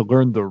don't need to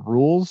learn the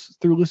rules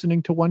through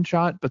listening to one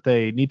shot, but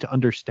they need to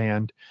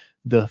understand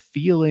the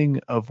feeling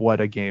of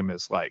what a game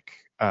is like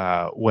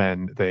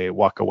when they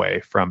walk away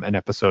from an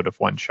episode of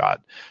one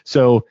shot.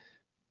 So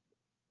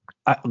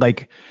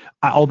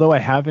although I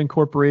have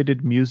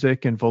incorporated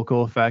music and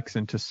vocal effects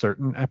into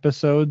certain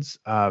episodes,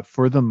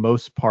 for the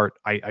most part,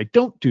 I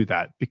don't do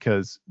that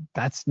because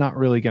that's not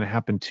really going to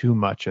happen too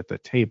much at the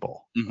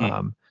table.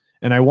 mm-hmm.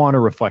 And I want to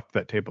reflect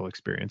that table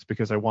experience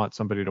because I want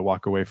somebody to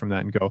walk away from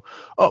that and go,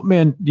 oh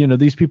man,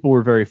 these people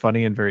were very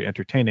funny and very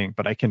entertaining,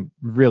 but I can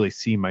really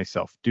see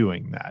myself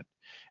doing that.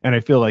 And I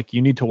feel like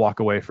you need to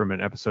walk away from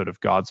an episode of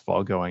God's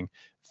Fall going,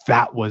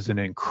 that was an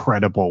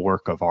incredible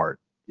work of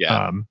art.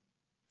 Yeah.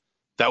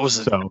 That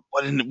was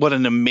what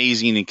an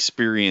amazing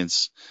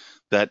experience.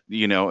 That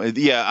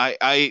I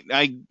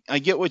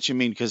get what you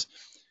mean, because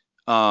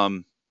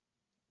I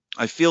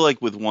feel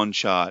like with one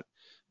shot,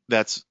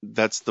 that's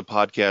the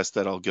podcast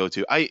that I'll go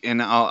to.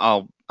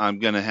 I'm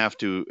gonna have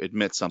to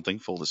admit something.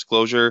 Full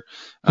disclosure,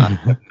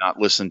 I've not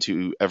listened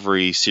to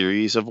every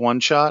series of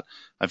one shot.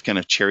 I've kind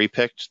of cherry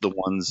picked the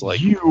ones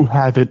like you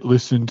haven't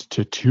listened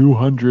to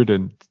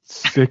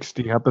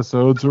 260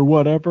 episodes or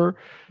whatever.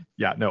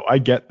 Yeah, no, I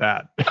get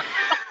that.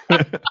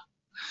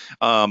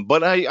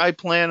 But I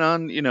plan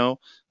on,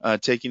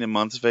 taking a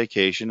month's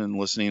vacation and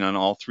listening on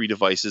all three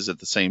devices at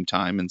the same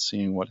time and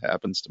seeing what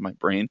happens to my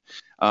brain.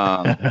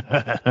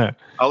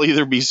 I'll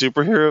either be get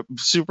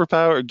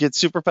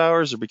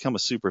superpowers, or become a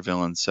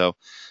supervillain. So,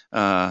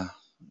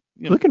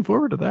 looking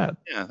forward to that.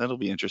 Yeah, that'll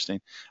be interesting.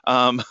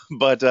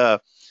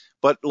 But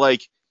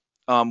like,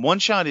 one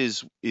shot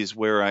is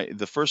where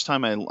the first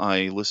time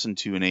I listened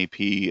to an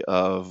AP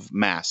of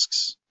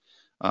Masks,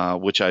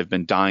 which I've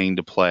been dying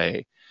to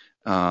play.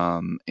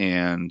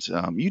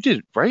 You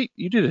did, right?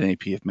 You did an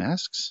AP of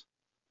Masks.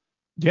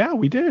 Yeah,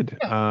 we did.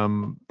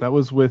 Yeah. That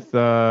was with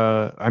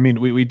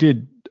we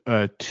did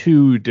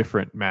two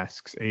different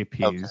Masks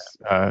APs.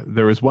 Okay.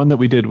 There was one that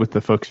we did with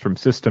the folks from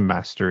System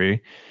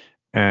Mastery,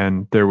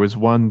 and there was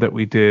one that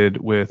we did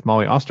with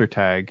Molly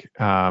Ostertag,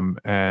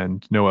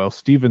 and Noel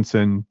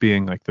Stevenson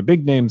being like the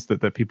big names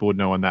that people would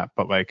know on that,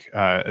 but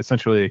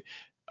essentially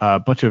a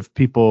bunch of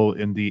people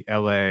in the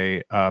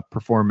LA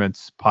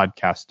performance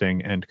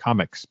podcasting and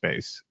comic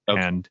space.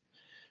 Okay. And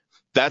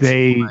that's what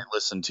I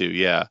listened to.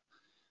 Yeah,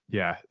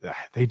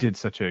 they did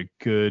such a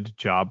good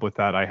job with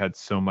that. I had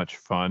so much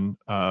fun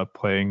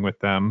playing with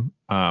them.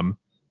 I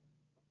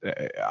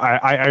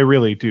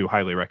really do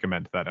highly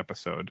recommend that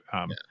episode,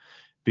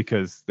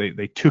 because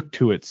they took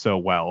to it so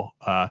well.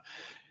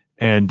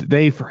 And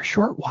they, for a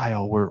short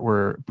while,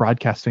 were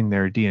broadcasting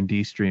their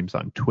D&D streams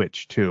on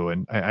Twitch too.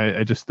 And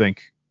I just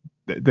think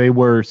they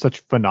were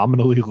such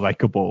phenomenally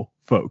likable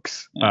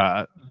folks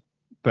that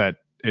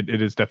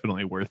it is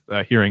definitely worth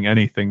hearing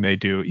anything they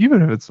do,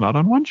 even if it's not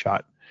on one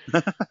shot.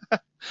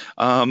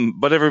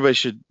 But everybody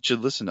should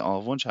listen to all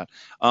of one shot.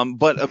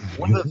 But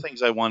one of the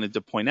things I wanted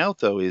to point out,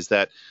 though, is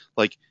that,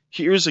 like,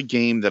 here's a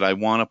game that I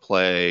want to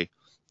play.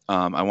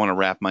 I want to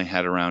wrap my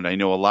head around. I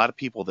know a lot of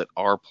people that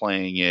are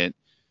playing it.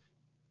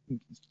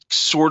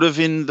 sort of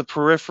in the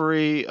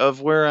periphery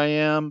of where I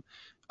am,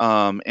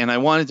 and I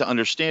wanted to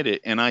understand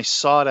it, and I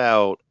sought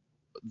out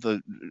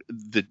the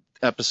the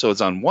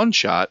episodes on One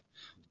Shot,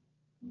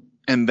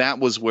 and that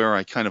was where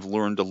I kind of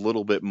learned a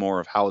little bit more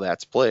of how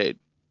that's played,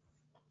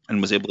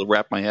 and was able to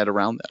wrap my head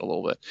around that a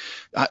little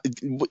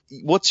bit.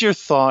 What's your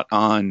thought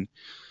on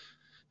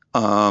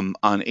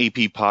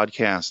AP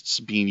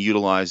podcasts being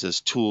utilized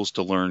as tools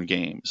to learn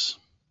games?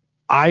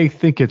 I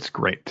think it's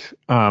great.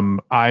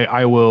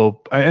 I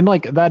will, and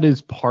like that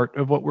is part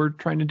of what we're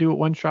trying to do at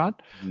One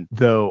Shot. Mhm.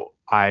 Though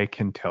I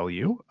can tell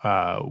you,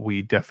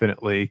 we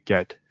definitely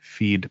get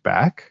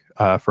feedback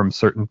from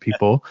certain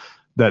people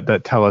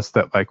that tell us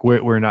that like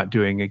we're not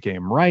doing a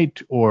game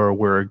right or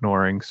we're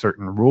ignoring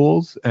certain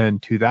rules.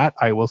 And to that,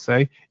 I will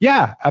say,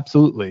 yeah,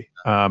 absolutely.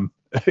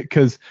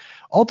 Because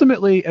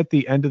ultimately, at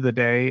the end of the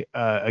day,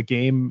 a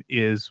game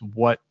is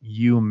what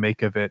you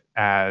make of it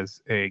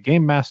as a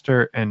game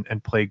master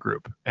and play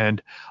group.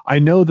 And I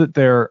know that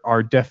there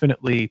are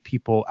definitely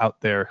people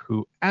out there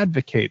who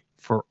advocate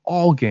for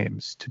all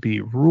games to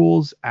be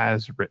rules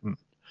as written.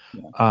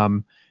 Yeah.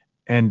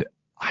 And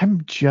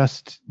I'm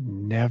just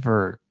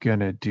never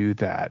gonna do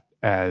that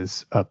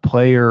as a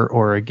player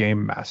or a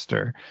game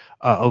master.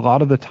 A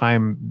lot of the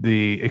time,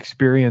 the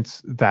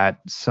experience that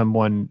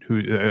someone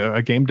who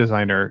a game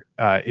designer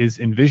is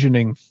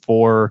envisioning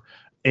for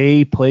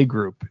a play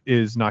group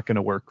is not going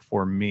to work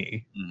for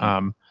me.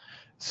 Mm-hmm.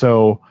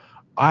 So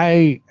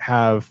I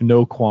have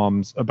no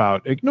qualms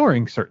about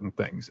ignoring certain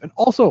things. And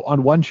also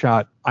on One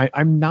Shot,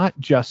 I'm not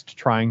just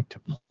trying to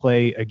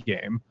play a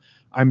game.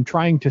 I'm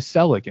trying to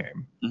sell a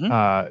game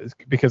Mm-hmm.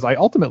 because I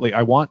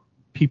want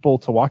people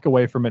to walk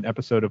away from an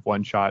episode of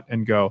One Shot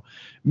and go,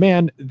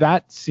 man,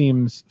 that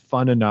seems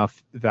fun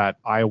enough that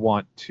I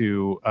want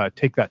to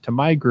take that to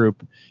my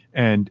group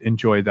and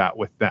enjoy that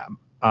with them.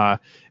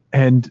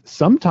 And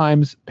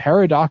sometimes,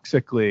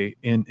 paradoxically,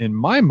 in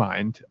my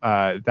mind,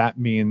 that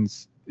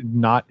means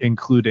not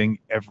including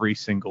every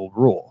single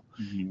rule.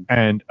 Mm-hmm.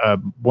 And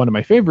one of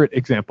my favorite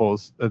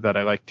examples that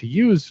I like to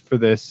use for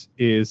this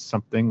is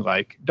something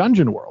like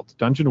Dungeon World.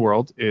 Dungeon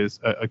World is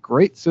a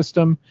great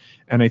system,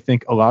 and I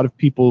think a lot of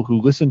people who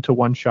listen to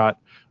One Shot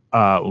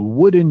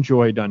would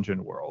enjoy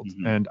Dungeon World.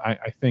 Mm-hmm. And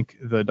I think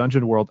the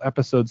Dungeon World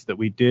episodes that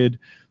we did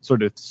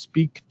sort of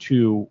speak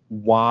to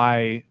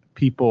why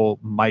people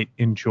might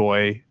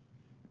enjoy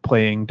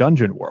playing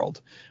Dungeon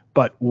World.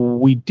 But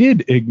we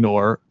did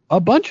ignore a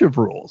bunch of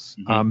rules.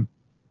 Mm-hmm.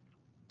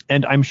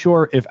 And I'm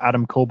sure if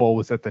Adam Koebel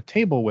was at the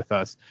table with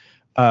us,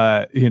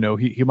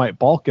 he might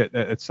balk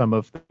at some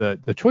of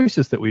the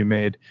choices that we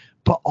made.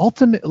 But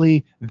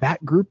ultimately,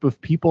 that group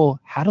of people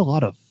had a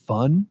lot of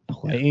fun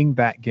playing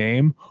that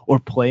game or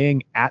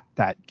playing at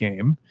that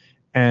game.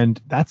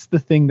 And that's the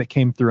thing that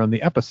came through on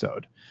the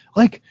episode.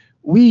 Like,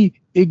 we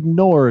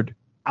ignored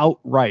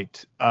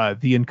outright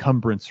the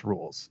encumbrance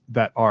rules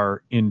that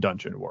are in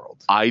Dungeon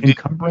World. I did.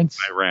 Encumbrance.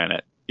 I ran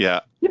it.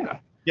 Yeah. Yeah.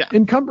 Yeah.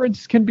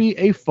 Encumbrance can be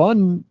a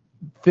fun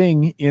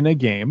thing in a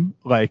game.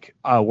 Like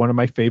one of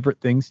my favorite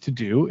things to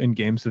do in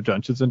games of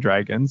Dungeons and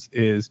Dragons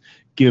is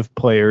give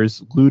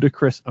players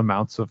ludicrous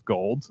amounts of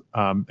gold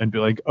and be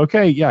like,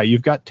 okay, yeah,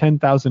 you've got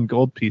 10,000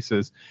 gold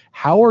pieces.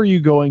 How are you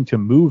going to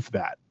move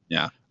that?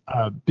 Yeah.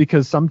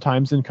 Because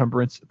sometimes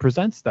encumbrance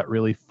presents that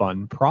really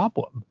fun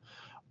problem.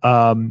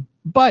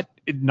 But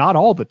not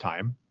all the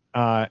time.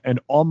 And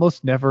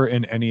almost never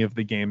in any of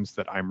the games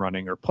that I'm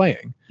running or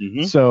playing.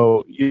 Mm-hmm.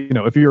 So,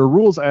 if you're a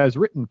rules as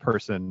written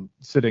person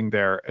sitting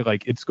there,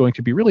 like it's going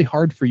to be really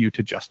hard for you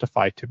to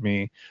justify to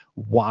me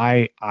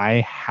why I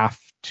have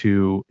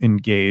to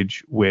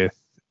engage with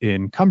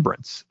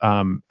encumbrance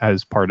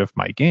as part of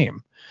my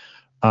game.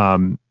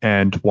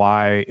 And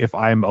why, if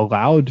I'm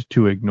allowed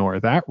to ignore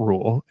that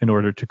rule in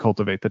order to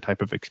cultivate the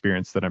type of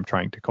experience that I'm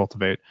trying to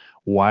cultivate,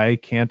 why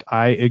can't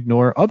I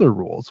ignore other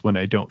rules when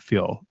I don't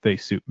feel they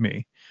suit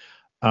me?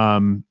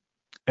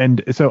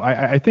 And so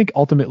I think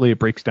ultimately it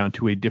breaks down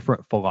to a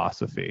different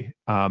philosophy.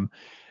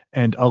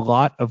 And a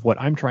lot of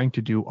what I'm trying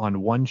to do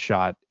on One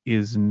Shot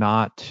is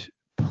not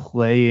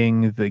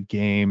playing the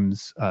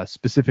games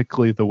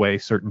specifically the way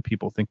certain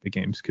people think the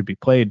games could be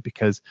played,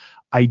 because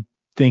I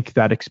think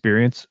that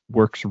experience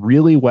works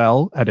really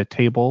well at a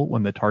table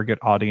when the target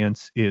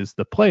audience is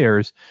the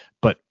players,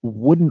 but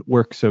wouldn't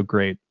work so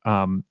great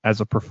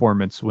as a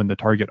performance when the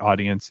target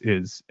audience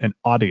is an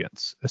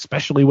audience,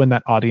 especially when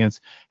that audience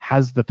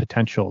has the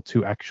potential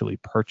to actually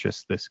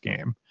purchase this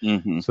game.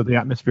 Mm-hmm. So the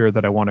atmosphere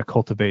that I want to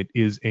cultivate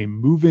is a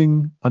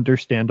moving,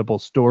 understandable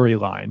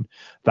storyline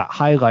that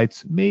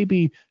highlights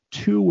maybe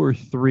 2 or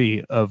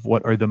 3 of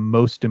what are the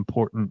most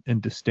important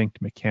and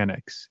distinct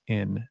mechanics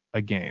in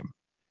a game.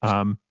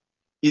 And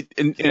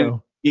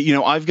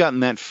I've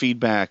gotten that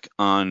feedback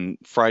on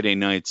Friday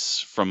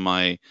nights from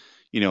my,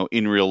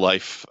 in real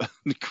life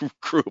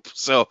group.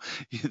 So,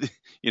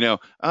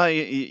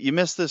 you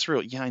missed this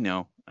rule. Yeah, I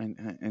know.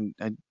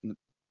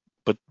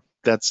 But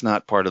that's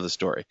not part of the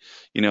story.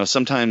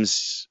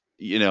 Sometimes,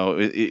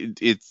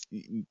 it's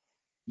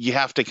you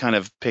have to kind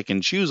of pick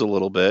and choose a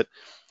little bit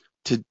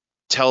to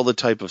tell the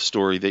type of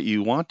story that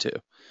you want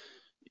to.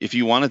 if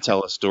you want to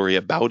tell a story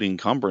about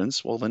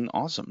encumbrance, well, then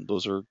awesome.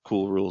 Those are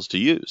cool rules to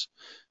use.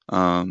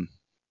 Um,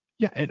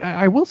 Yeah, and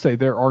I will say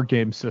there are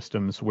game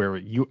systems where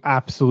you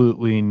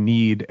absolutely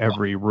need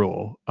every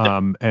rule,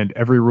 yep. and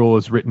every rule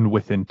is written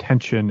with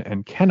intention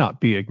and cannot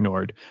be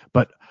ignored.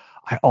 But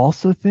I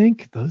also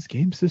think those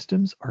game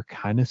systems are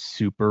kind of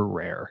super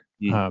rare.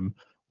 Mm.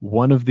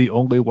 One of the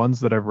only ones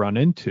that I've run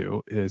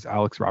into is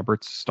Alex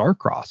Roberts'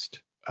 Starcrossed.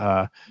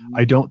 Uh,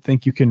 I don't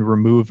think you can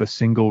remove a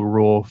single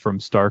rule from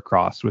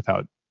Starcrossed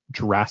without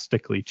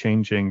drastically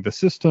changing the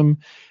system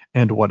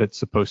and what it's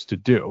supposed to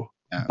do.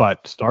 Yeah.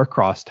 But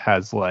Starcrossed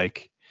has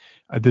like,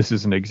 this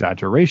is an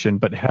exaggeration,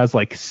 but it has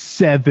like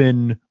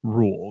 7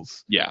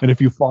 rules. Yeah. And if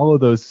you follow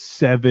those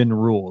 7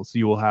 rules,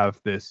 you will have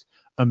this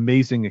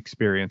amazing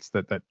experience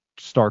that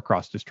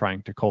Starcrossed is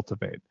trying to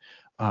cultivate.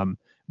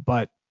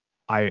 But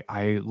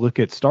I look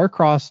at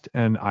Starcrossed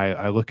and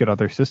I look at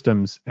other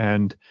systems,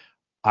 and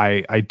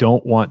I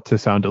don't want to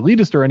sound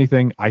elitist or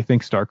anything. I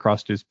think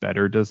StarCrossed is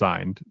better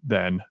designed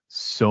than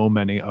so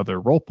many other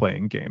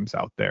role-playing games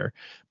out there,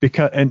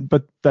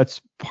 but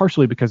that's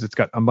partially because it's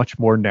got a much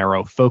more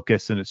narrow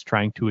focus and it's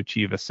trying to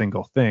achieve a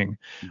single thing.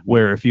 Mhm.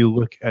 Where if you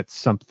look at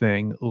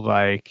something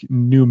like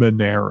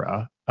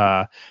Numenera,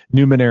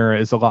 Numenera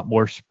is a lot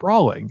more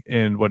sprawling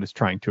in what it's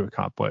trying to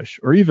accomplish,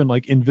 or even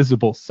like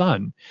Invisible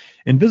Sun.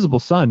 Invisible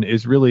Sun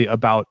is really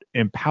about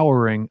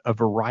empowering a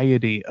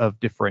variety of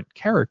different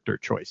character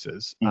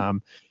choices.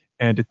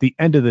 And at the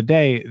end of the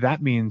day,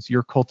 that means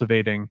you're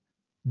cultivating,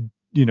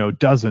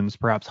 dozens,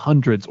 perhaps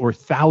hundreds or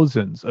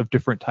thousands of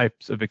different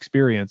types of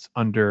experience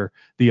under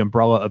the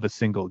umbrella of a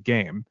single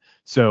game.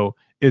 So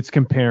it's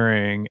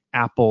comparing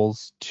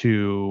apples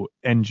to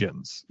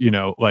engines,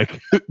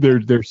 like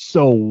they're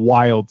so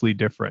wildly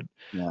different.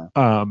 Yeah.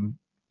 Um,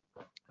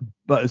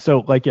 but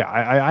so like yeah,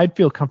 I'd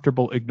feel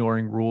comfortable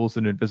ignoring rules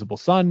in Invisible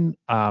Sun,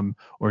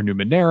 or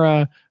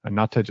Numenera, and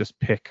not to just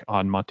pick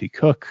on Monty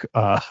Cook,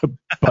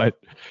 but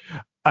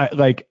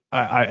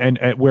and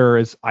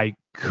whereas I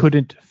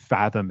couldn't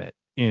fathom it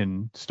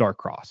in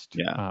Starcrossed,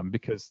 Yeah.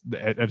 because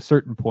at a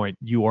certain point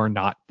you are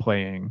not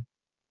playing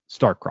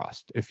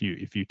Starcrossed if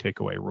you take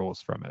away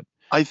rules from it.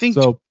 I think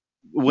So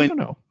I when don't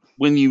know.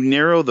 when you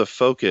narrow the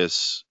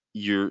focus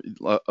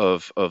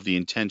of the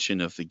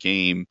intention of the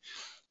game,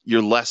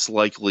 you're less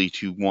likely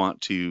to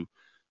want to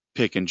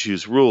pick and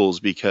choose rules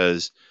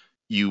because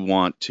you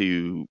want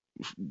to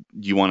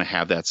you want to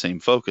have that same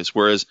focus.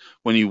 Whereas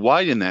when you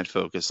widen that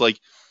focus, like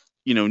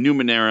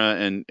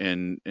Numenera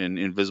and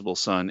Invisible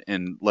Sun,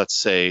 and let's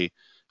say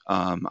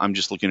I'm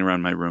just looking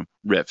around my room,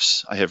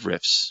 riffs. I have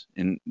riffs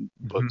in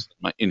Mm-hmm. books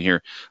in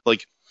here.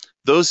 Like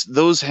those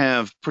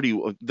have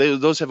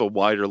those have a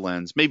wider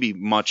lens, maybe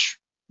much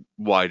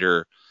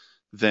wider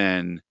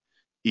than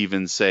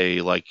even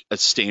say like a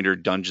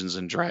standard Dungeons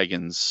and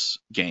Dragons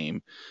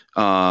game.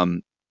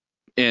 Um,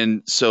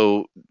 and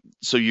so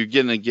you're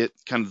gonna get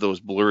kind of those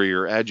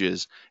blurrier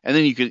edges, and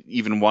then you could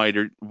even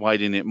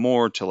widen it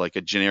more to like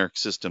a generic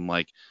system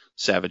like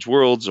Savage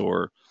Worlds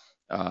or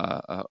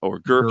GURPS or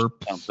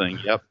GURPS. something.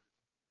 Yep.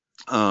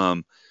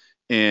 Um,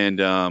 and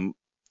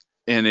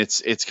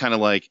it's kind of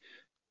like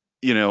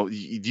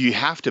you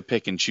have to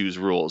pick and choose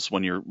rules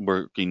when you're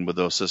working with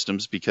those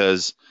systems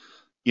because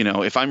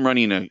if I'm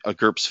running a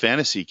GURPS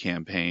fantasy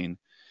campaign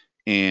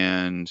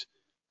and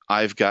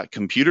I've got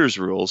computers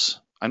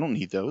rules, I don't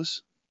need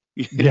those.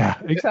 Yeah,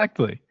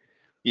 exactly.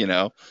 you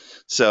know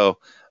so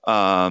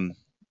by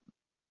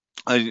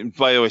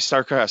the way,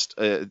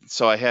 StarCraft,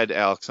 so I had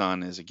Alex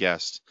on as a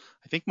guest,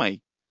 I think my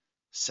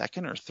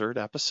second or third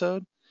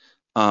episode,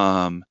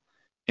 um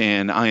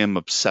and I am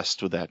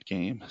obsessed with that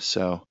game.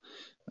 So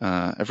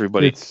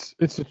everybody.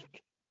 It's a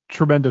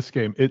tremendous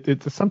game.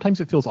 It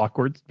sometimes it feels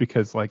awkward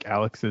because like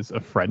Alex is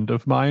a friend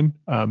of mine,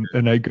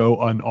 and I go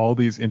on all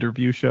these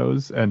interview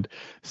shows, and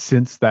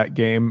since that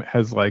game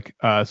has like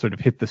sort of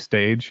hit the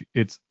stage,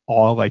 it's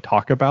all I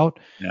talk about.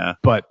 Yeah.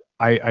 But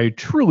I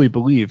truly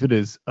believe it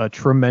is a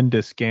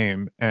tremendous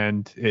game,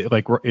 and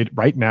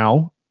right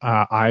now,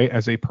 I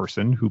as a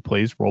person who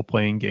plays role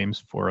playing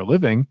games for a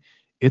living,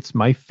 it's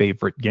my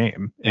favorite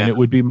game, and Yeah. it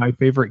would be my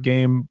favorite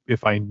game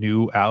if I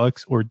knew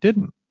Alex or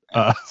didn't.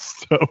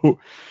 So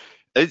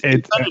it's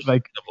like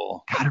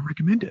understandable. gotta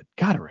recommend it.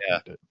 Gotta Yeah.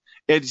 recommend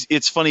it.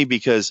 It's funny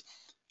because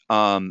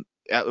when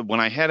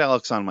I had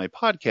Alex on my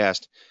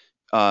podcast,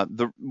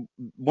 the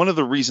one of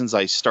the reasons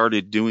I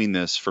started doing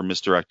this for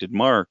Misdirected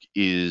Mark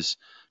is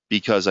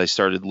because I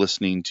started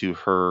listening to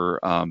her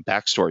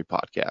backstory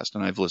podcast,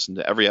 and I've listened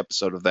to every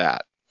episode of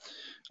that.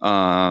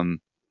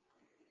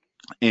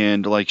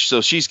 And like,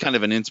 so she's kind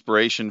of an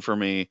inspiration for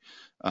me.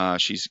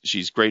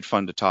 She's great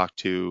fun to talk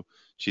to.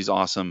 She's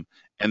awesome.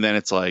 And then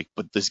it's like,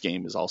 but this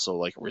game is also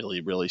like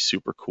really, really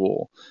super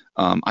cool.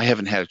 I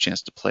haven't had a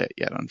chance to play it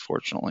yet,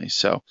 unfortunately.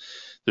 So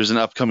there's an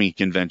upcoming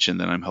convention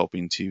that I'm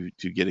hoping to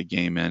get a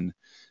game in.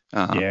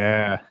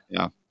 Yeah.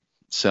 Yeah.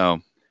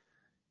 So,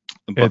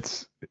 but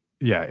It's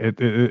Yeah,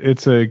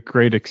 it's a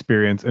great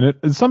experience,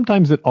 and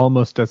sometimes it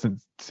almost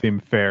doesn't seem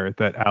fair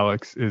that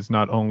Alex is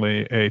not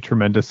only a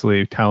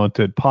tremendously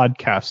talented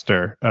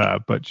podcaster,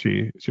 but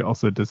she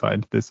also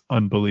designed this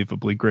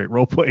unbelievably great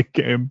role playing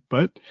game.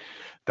 But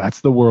that's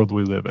the world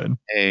we live in.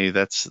 Hey,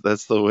 that's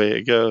the way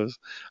it goes.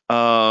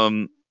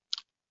 Um,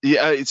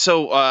 yeah,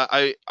 so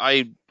I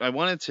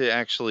wanted to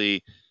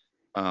actually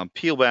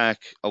peel back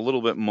a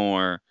little bit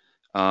more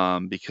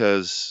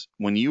because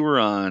when you were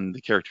on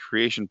the Character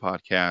Creation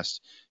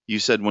podcast, you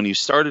said when you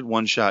started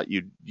One Shot,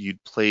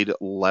 you'd played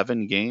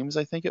 11 games,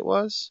 I think it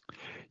was.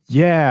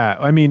 Yeah,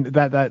 I mean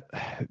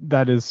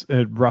that is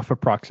a rough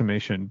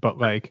approximation, but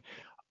like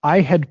I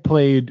had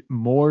played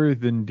more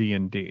than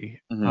D&D.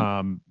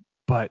 Hmm.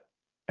 But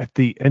at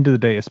the end of the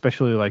day,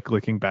 especially like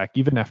looking back,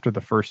 even after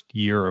the first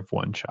year of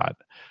One Shot,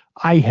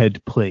 I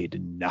had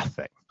played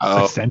nothing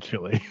Oh,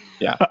 essentially.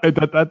 yeah.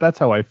 That's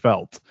how I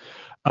felt.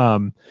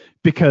 Um,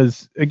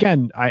 because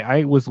again,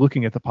 I was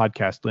looking at the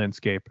podcast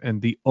landscape,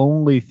 and the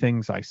only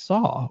things I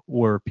saw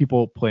were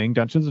people playing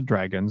Dungeons and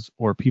Dragons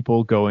or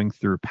people going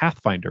through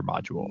Pathfinder Mhm.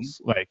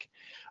 modules. Like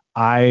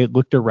I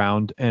looked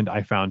around and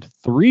I found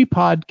 3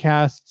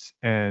 podcasts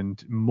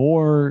and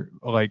more,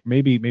 like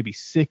maybe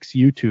 6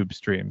 YouTube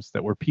streams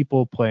that were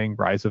people playing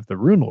Rise of the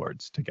Rune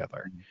Lords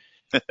together.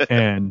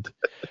 And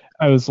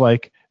I was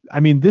like, I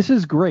mean, this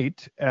is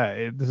great.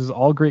 This is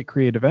all great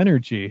creative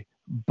energy,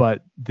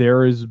 but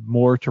there is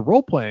more to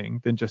role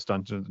playing than just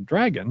Dungeons and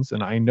Dragons.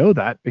 And I know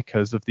that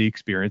because of the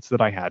experience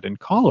that I had in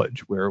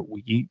college, where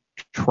we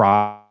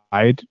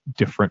tried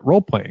different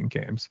role playing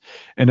games.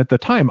 And at the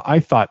time,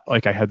 I thought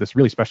like I had this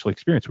really special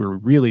experience where we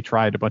really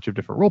tried a bunch of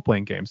different role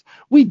playing games.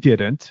 We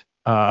didn't.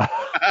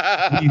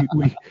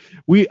 We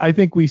we I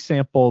think we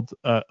sampled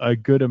a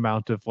good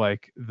amount of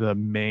like the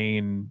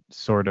main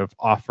sort of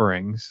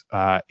offerings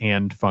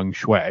and feng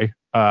shui,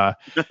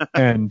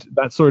 and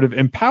that sort of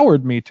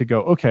empowered me to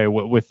go, okay,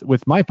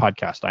 with my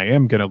podcast I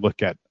am going to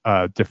look at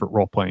different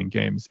role playing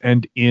games,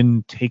 and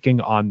in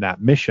taking on that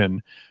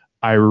mission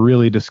I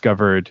really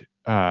discovered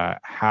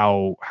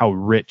how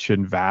rich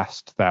and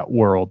vast that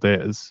world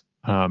is.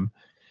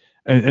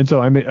 And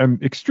so I'm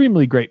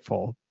extremely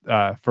grateful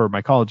for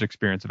my college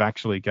experience of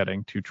actually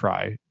getting to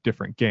try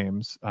different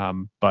games.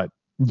 But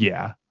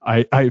yeah,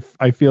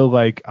 I feel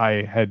like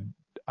I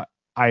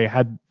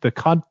had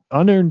the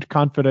unearned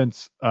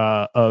confidence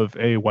of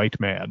a white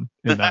man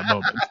in that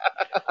moment.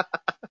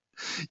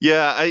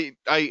 Yeah,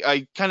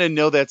 I kind of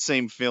know that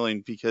same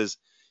feeling because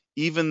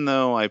even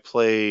though I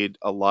played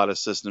a lot of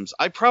systems,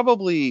 I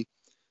probably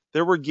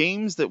there were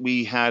games that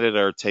we had at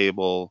our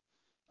table,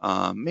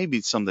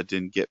 maybe some that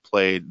didn't get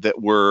played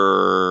that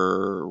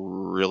were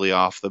really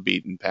off the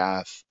beaten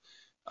path.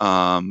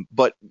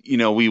 But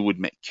we would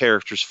make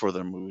characters for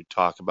them, we would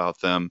talk about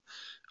them,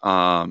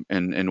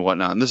 and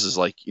whatnot. And this is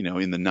like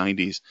in the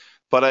 '90s.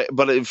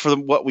 For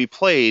what we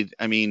played,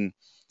 I mean,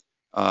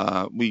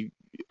 we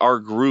our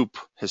group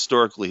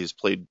historically has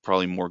played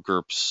probably more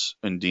GURPS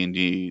and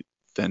D&D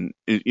than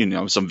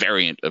some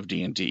variant of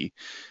D&D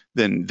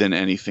than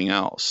anything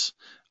else.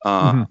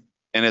 Uh, Mhm.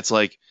 and it's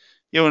like,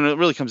 when it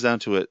really comes down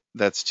to it,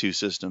 that's 2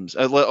 systems.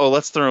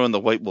 Let's throw in the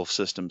White Wolf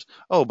systems.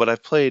 Oh, but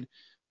I've played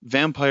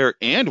vampire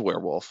and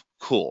werewolf.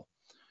 Cool.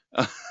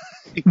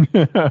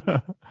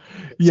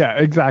 Yeah,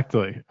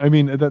 exactly. I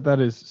mean that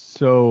is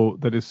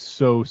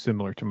so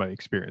similar to my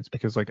experience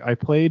because like I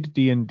played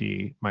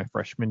D&D my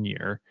freshman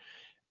year,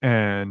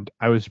 and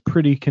I was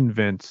pretty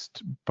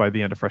convinced by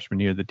the end of freshman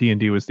year that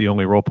D&D was the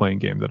only role-playing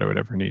game that I would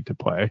ever need to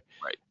play.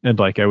 Right. And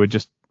like I would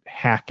just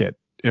hack it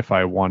if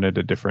I wanted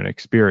a different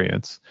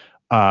experience.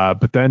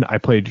 But then I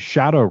played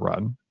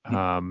Shadowrun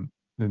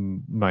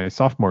in my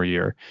sophomore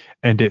year,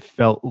 and it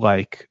felt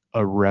like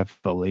a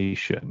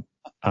revelation.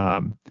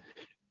 Um,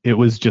 it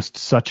was just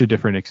such a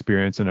different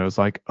experience, and I was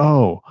like,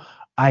 oh,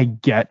 I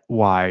get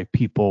why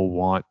people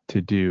want to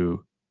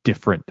do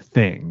different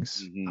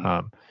things. Hmm.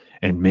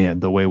 And man,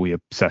 the way we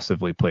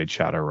obsessively played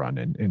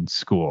Shadowrun in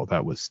school,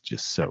 that was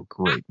just so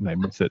great, and I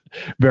miss it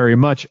very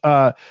much.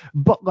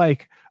 But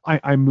like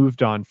I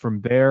moved on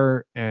from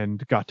there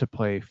and got to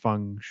play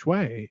Feng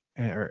Shui,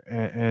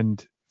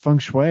 and Feng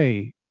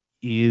Shui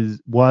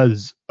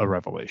was a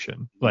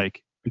revelation.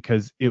 Like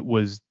because it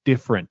was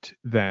different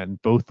than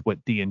both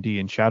what D&D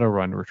and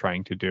Shadowrun were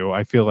trying to do.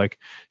 I feel like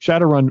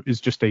Shadowrun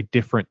is just a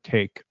different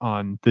take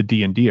on the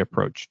D&D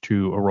approach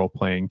to a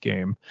role-playing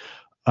game.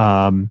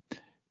 Um,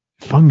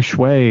 Feng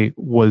Shui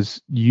was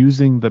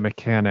using the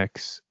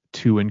mechanics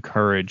to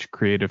encourage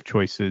creative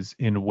choices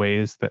in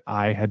ways that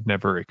I had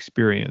never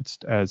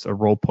experienced as a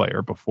role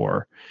player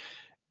before.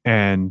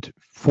 And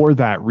for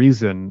that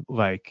reason,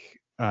 like,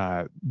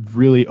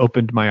 really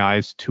opened my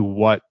eyes to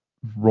what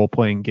role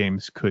playing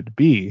games could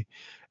be,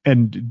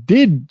 and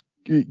did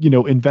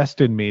invest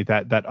in me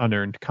that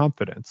unearned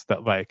confidence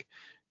that like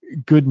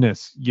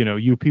goodness,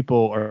 you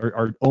people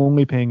are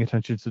only paying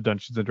attention to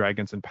Dungeons and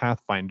Dragons and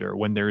Pathfinder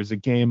when there is a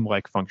game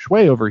like Feng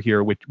Shui over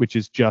here, which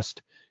is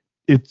just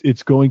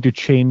it's going to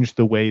change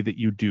the way that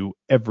you do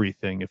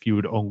everything if you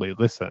would only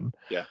listen.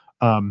 Yeah.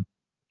 Um,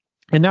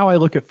 And now I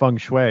look at feng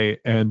shui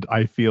and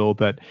I feel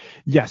that,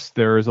 yes,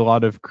 there is a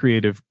lot of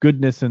creative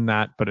goodness in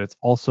that, but it's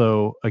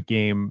also a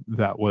game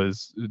that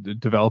was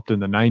developed in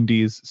the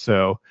 90s.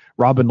 So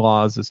Robin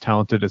Laws, as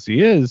talented as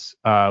he is,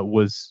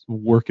 was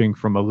working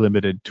from a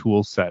limited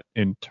tool set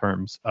in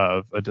terms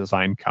of a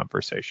design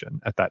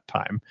conversation at that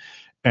time.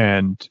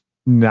 And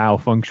now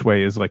feng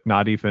shui is like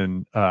not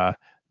even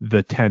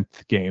the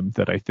 10th game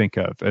that I think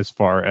of as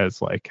far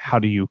as like how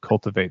do you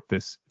cultivate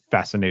this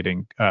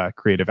fascinating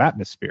creative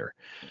atmosphere.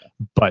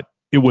 But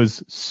it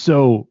was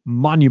so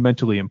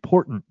monumentally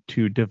important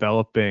to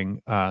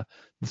developing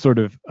sort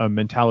of a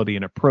mentality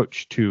and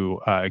approach to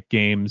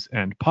games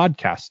and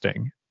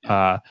podcasting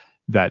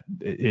that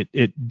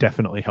it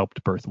definitely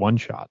helped birth One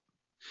Shot.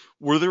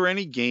 Were there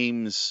any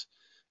games,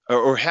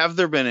 or have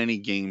there been any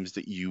games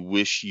that you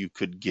wish you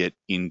could get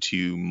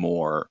into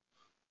more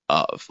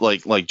of,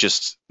 like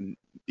just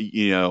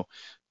you know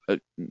uh,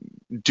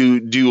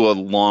 do a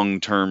long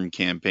term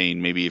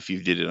campaign, maybe if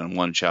you did it on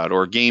One Shot,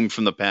 or a game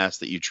from the past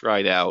that you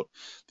tried out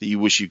that you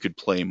wish you could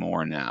play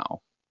more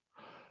now?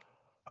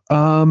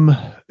 Um,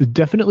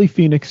 Definitely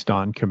Phoenix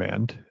Dawn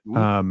Command.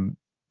 Ooh.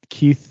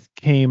 Keith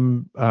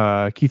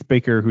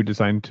Baker, who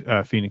designed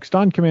Phoenix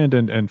Dawn Command,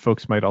 and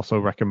folks might also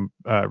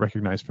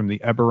recognize from the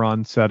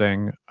Eberron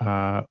setting,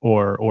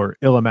 or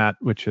Illimat,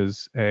 which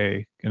is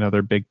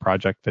another big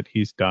project that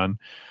he's done.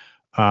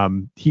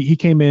 He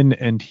came in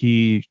and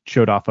he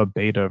showed off a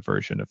beta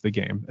version of the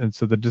game, and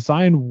so the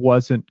design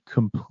wasn't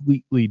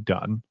completely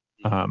done.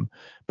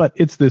 But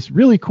it's this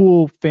really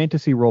cool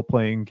fantasy role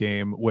playing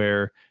game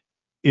where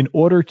in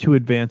order to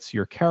advance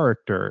your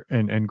character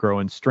and grow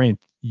in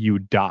strength, you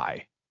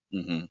die.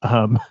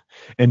 Mm-hmm.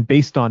 And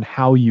based on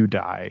how you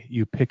die,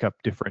 you pick up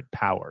different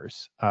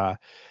powers.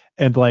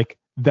 And like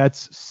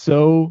that's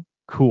so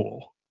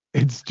cool.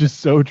 It's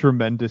just so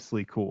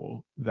tremendously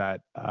cool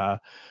that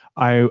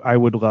I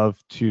would love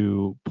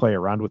to play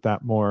around with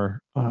that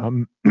more.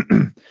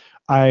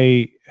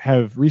 I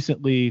have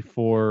recently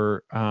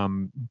for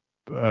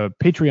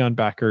Patreon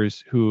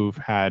backers who've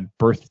had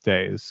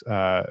birthdays.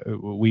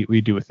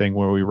 We do a thing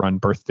where we run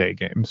birthday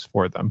games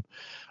for them,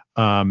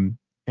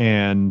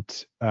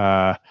 and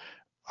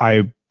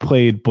I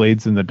played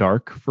Blades in the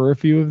Dark for a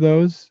few of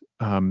those.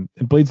 And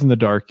Blades in the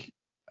Dark,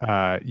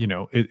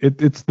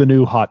 it's the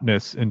new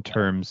hotness in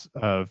terms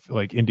of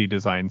like indie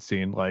design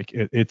scene. Like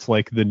it's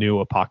like the new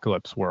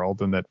apocalypse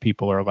world, and that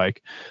people are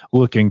like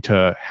looking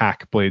to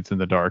hack Blades in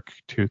the Dark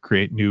to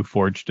create new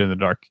Forged in the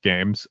Dark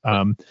games.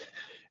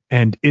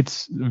 And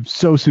it's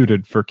so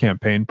suited for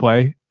campaign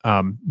play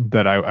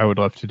that I would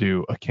love to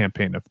do a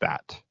campaign of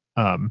that.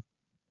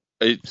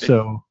 It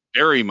So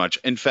very much.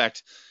 In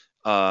fact,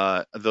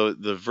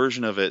 the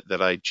version of it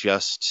that I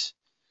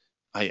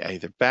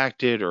either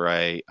backed it or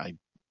I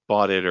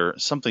bought it or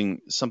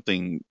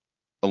something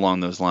along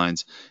those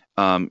lines,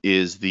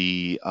 is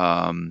the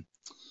I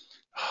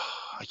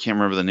can't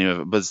remember the name of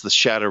it, but it's the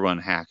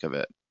Shadowrun hack of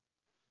it.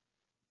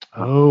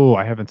 oh,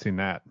 I haven't seen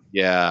that.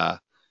 Yeah.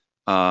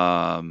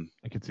 I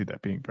could see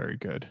that being very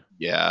good.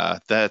 Yeah,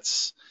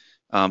 that's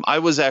I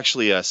was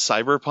actually a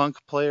Cyberpunk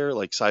player,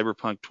 like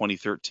Cyberpunk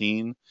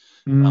 2013,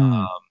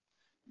 Mm.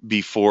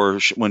 before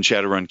when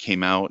Shadowrun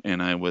came out,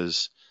 and I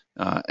was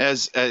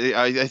as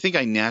I think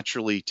I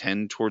naturally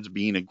tend towards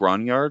being a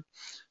grognard,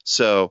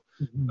 so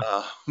Mhm.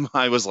 uh,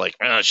 I was like,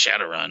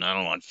 Shadowrun, I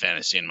don't want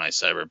fantasy in my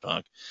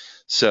Cyberpunk.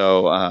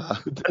 So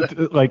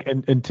Like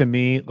and to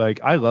me, like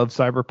I love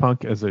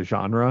cyberpunk as a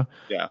genre,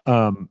 yeah,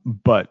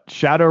 but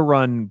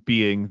Shadowrun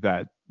being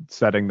that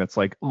setting that's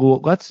like, well,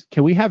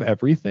 can we have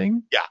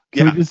everything? yeah,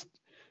 Can we yeah. just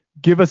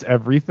give us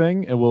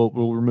everything and we'll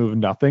remove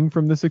nothing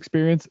from this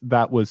experience?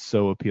 That was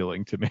so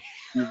appealing to me.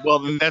 Well,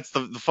 then that's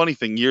the funny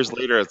thing. Years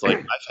later, it's like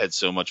I've had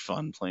so much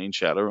fun playing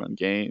Shadowrun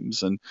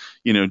games and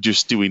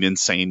just doing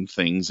insane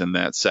things in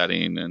that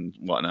setting and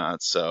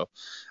whatnot. So,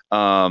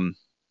 um,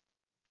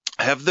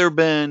 have there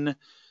been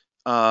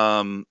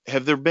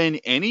have there been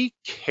any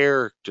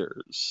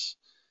characters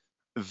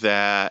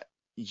that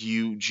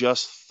you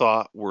just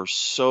thought were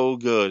so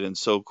good and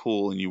so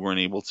cool and you weren't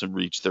able to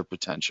reach their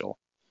potential?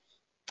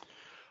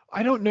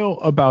 I don't know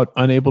about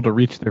unable to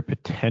reach their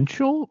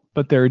potential,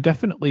 but there are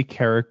definitely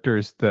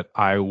characters that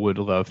I would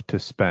love to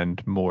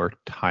spend more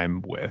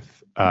time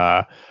with.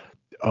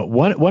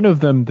 One of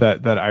them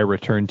that I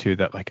return to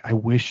that like I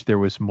wish there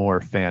was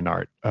more fan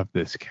art of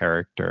this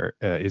character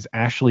is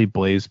Ashley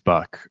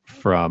Blazebuck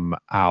from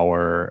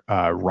our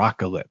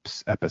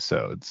Rockalypse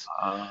episodes.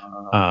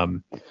 Uh,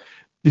 Um,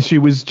 she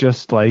was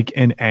just like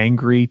an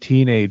angry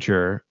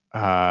teenager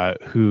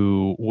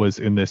who was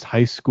in this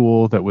high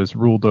school that was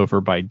ruled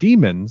over by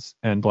demons,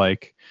 and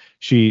like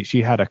she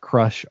had a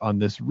crush on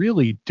this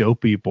really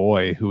dopey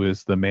boy who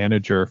is the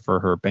manager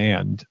for her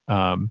band.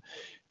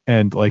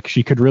 And like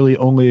she could really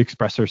only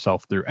express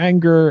herself through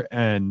anger,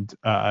 and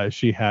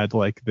she had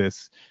like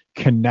this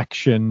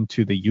connection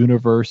to the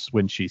universe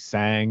when she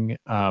sang.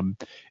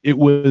 It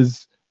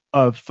was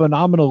a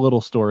phenomenal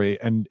little story,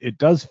 and it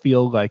does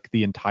feel like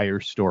the entire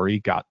story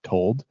got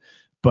told,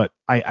 But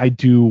I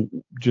do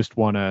just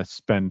want to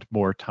spend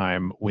more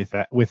time with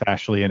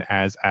Ashley and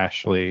as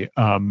Ashley,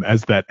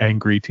 as that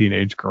angry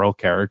teenage girl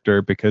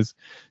character, because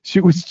she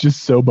was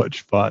just so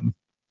much fun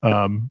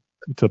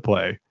to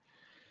play.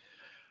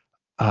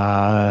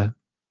 Uh,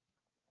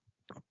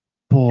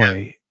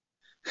 boy.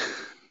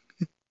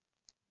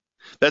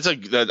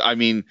 I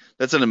mean,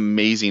 that's an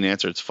amazing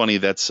answer. It's funny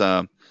that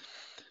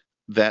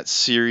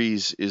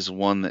series is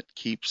one that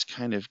keeps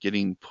kind of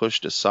getting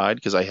pushed aside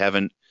because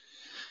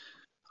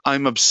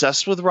I'm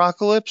obsessed with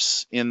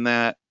Rockalypse in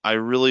that I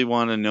really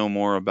want to know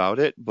more about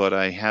it, but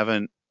I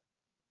haven't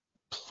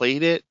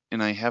played it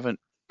and I haven't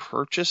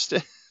purchased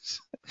it.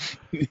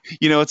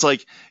 It's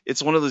like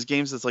it's one of those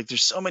games that's like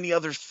there's so many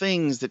other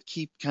things that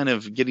keep kind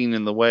of getting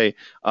in the way.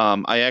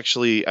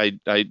 I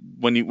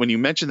when you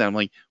mentioned that, I'm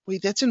like,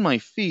 wait, that's in my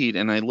feed,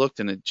 and I looked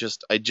and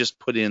I just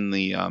put in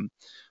the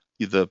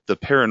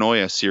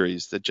Paranoia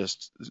series that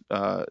just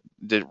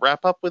did it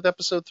wrap up with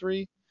episode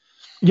 3.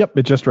 Yep,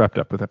 it just wrapped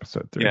up with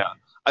episode 3. Yeah,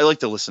 I like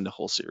to listen to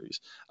whole series.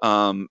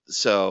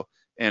 So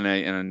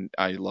and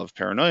I love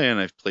Paranoia, and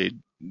I've played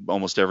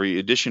almost every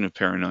edition of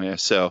Paranoia.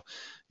 So,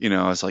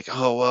 I was like,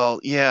 oh well,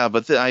 yeah,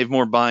 but I have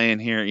more buy-in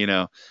here,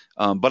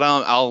 But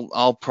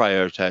I'll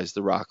prioritize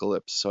the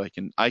Rockalypse so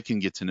I can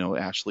get to know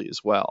Ashley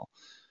as well.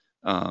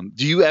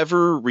 Do you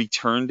ever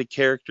return to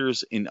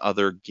characters in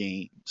other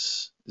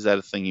games? Is that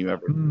a thing you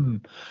ever?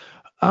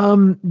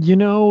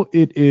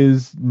 It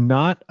is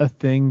not a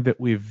thing that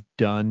we've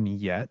done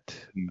yet.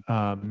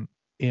 Mm.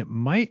 It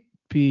might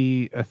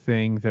be a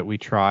thing that we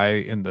try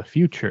in the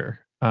future.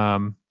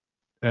 But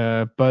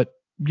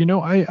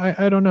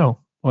I don't know.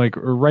 Like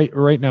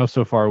right now,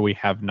 so far, we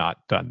have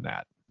not done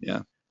that.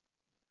 Yeah.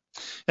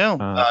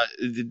 No,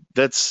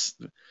 that's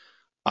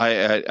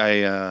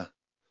I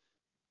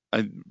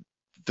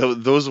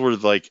those were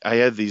like I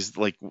had these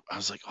like I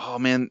was like, oh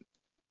man,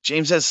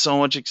 James has so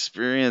much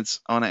experience.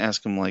 I want to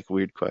ask him like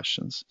weird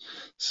questions.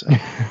 So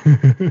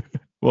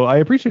Well, I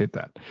appreciate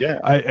that. yeah,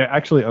 I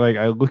actually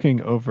I looking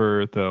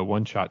over the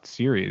one shot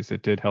series.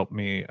 It did help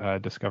me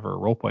discover a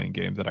role playing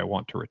game that I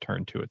want to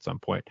return to at some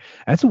point.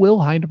 That's Will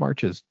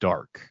Hindmarch's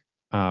Dark.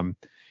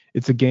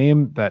 It's a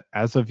game that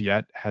as of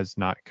yet has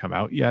not come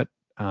out yet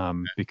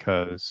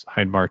because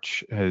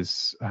Hindmarch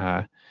has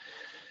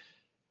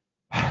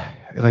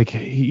like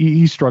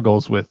he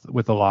struggles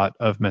with a lot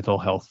of mental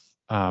health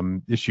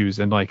issues,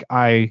 and like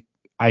I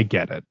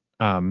get it.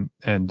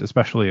 And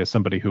especially as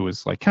somebody who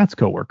was like Kat's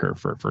coworker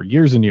for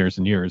years and years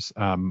and years,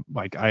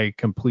 like I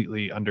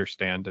completely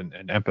understand and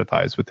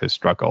empathize with his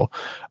struggle.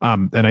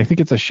 And I think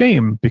it's a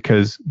shame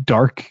because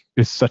Dark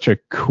is such a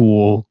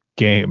cool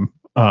game.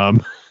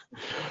 And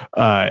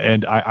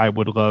I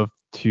would love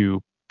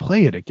to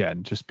play it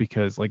again just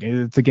because like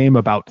it's a game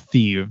about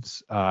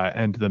thieves,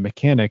 and the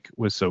mechanic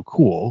was so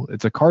cool.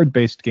 It's a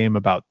card-based game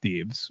about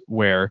thieves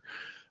where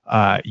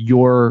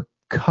your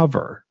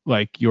cover,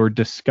 like your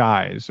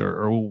disguise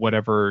or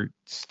whatever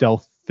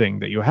stealth thing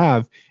that you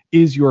have,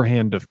 is your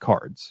hand of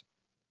cards.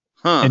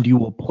 huh? And you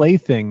will play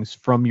things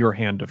from your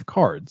hand of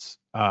cards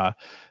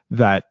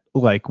that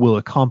like will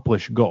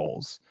accomplish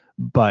goals.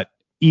 But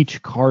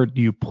each card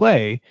you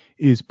play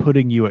is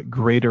putting you at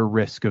greater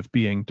risk of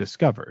being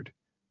discovered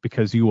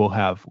because you will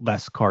have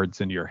less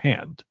cards in your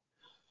hand.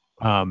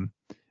 Um,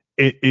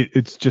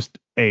 it's just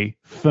a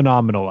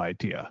phenomenal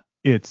idea.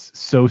 It's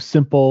so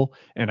simple,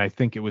 and I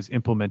think it was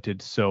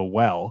implemented so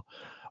well.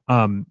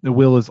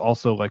 Will is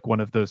also like one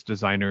of those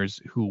designers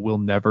who will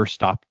never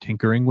stop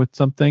tinkering with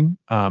something.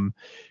 And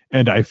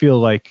I feel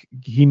like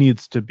he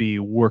needs to be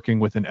working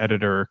with an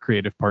editor or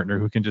creative partner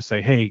who can just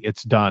say, hey,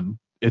 it's done.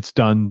 It's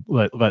done.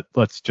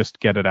 Let's just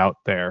get it out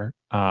there.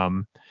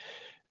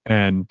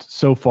 And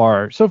so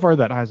far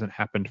that hasn't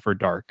happened for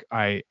Dark.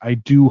 I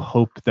do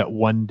hope that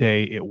one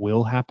day it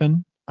will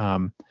happen.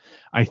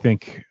 I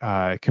think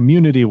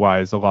community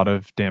wise, a lot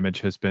of damage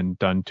has been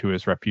done to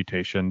his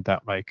reputation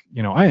that like,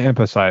 I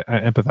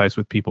empathize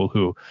with people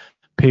who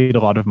paid a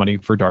lot of money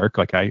for Dark.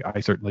 Like I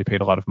certainly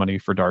paid a lot of money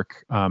for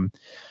Dark.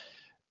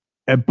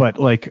 But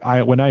like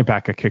when I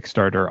back a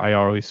Kickstarter, I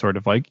always sort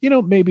of like,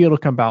 maybe it'll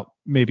come out,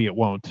 maybe it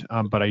won't.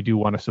 But I do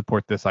want to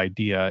support this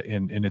idea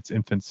in its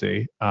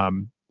infancy.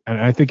 And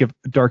I think if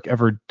Dark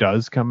ever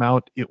does come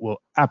out, it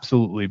will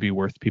absolutely be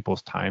worth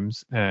people's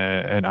times.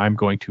 And I'm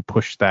going to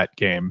push that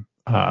game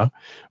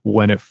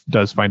when it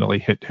does finally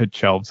hit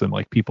shelves and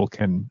like people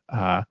can,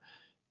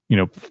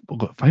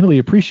 finally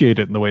appreciate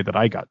it in the way that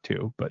I got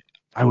to. But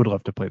I would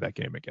love to play that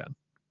game again.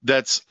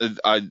 That's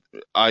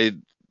I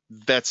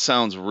that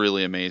sounds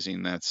really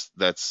amazing.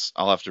 That's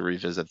I'll have to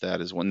revisit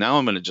that as well. Now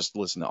I'm going to just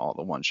listen to all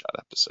the one shot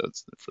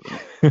episodes for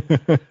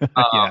them.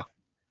 Yeah,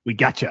 we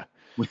gotcha.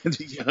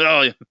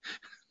 Oh, yeah.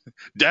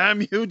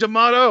 Damn you,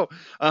 D'Amato!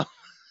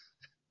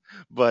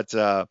 But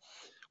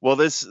well,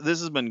 this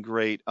has been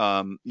great.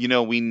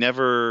 We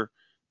never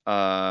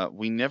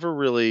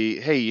really.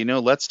 Hey,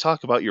 let's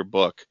talk about your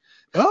book.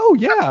 Oh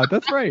yeah,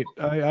 that's right.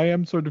 I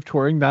am sort of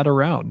touring that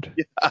around.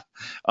 Yeah.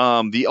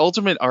 The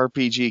Ultimate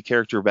RPG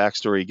Character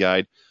Backstory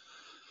Guide.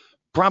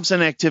 Prompts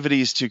and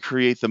activities to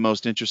create the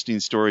most interesting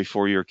story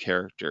for your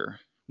character.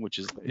 which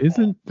is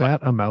Isn't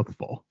that a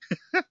mouthful?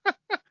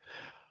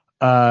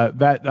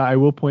 That I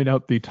will point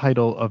out the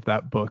title of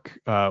that book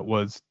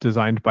was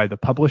designed by the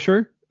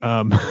publisher.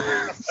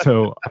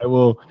 So I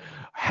will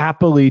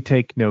happily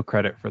take no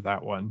credit for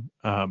that one.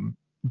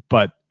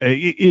 But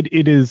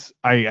it is,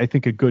 I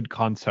think, a good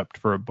concept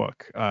for a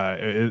book.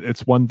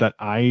 It's one that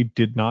I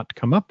did not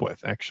come up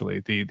with, actually.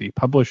 The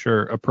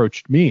publisher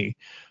approached me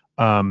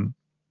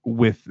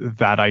with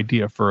that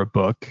idea for a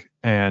book,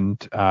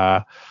 and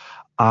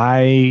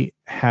I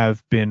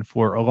have been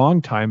for a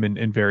long time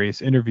in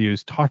various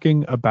interviews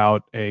talking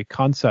about a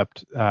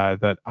concept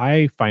that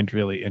I find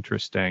really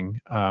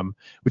interesting,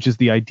 which is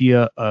the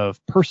idea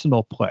of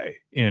personal play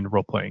in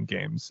role-playing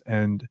games.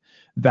 And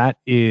that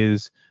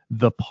is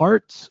the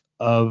parts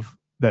of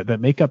that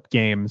make up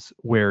games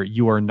where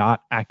you are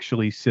not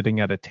actually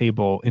sitting at a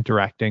table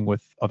interacting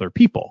with other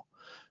people.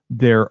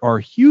 There are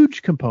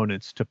huge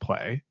components to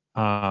play,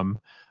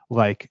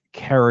 like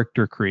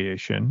character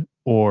creation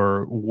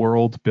or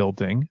world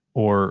building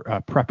or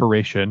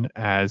preparation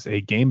as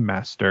a game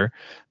master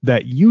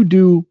that you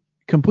do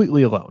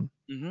completely alone.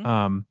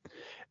 Mm-hmm.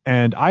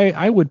 And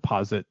I would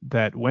posit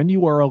that when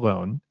you are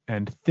alone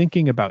and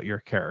thinking about your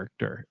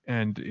character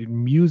and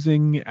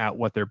musing at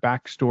what their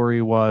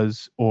backstory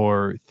was,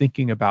 or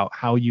thinking about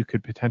how you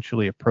could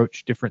potentially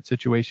approach different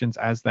situations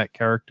as that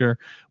character,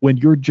 when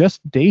you're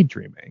just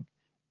daydreaming,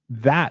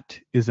 that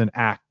is an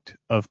act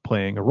of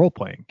playing a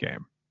role-playing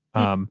game.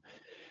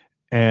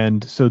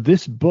 And so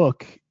this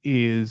book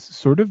is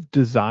sort of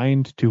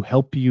designed to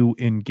help you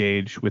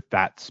engage with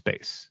that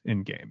space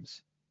in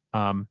games.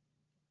 And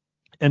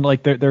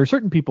like there are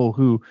certain people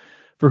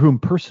for whom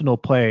personal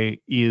play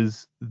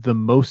is the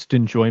most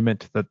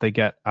enjoyment that they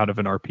get out of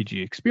an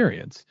RPG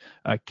experience.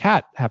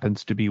 Kat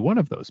happens to be one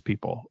of those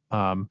people.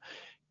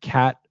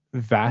 Kat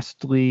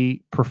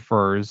vastly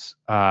prefers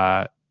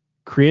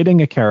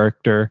creating a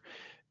character,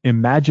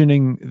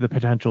 imagining the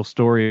potential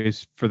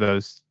stories for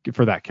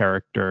that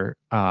character,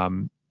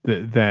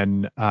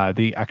 than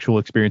the actual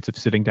experience of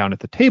sitting down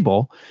at the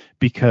table,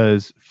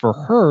 because for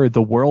her,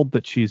 the world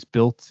that she's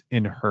built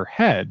in her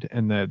head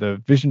and the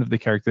vision of the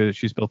character that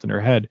she's built in her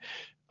head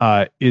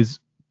is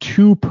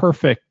too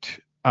perfect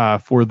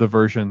for the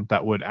version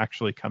that would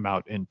actually come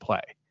out in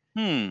play.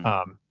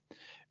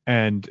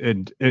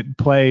 And it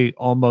play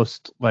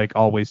almost like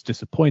always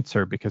disappoints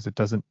her because it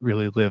doesn't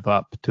really live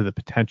up to the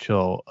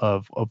potential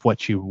of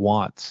what she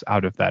wants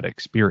out of that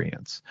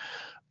experience.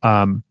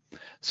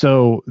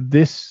 So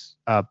this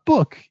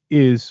book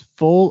is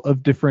full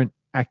of different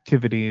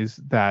activities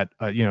that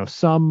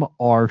some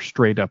are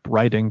straight up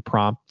writing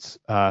prompts,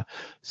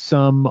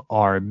 some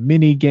are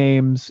mini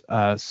games,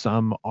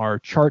 some are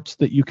charts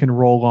that you can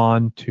roll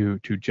on to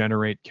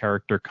generate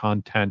character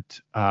content,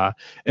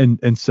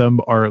 and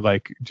some are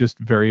like just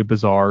very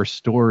bizarre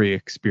story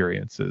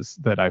experiences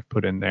that I've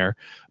put in there.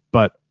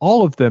 But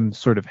all of them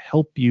sort of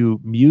help you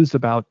muse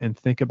about and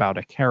think about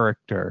a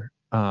character,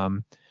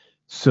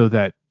 so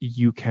that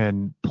you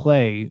can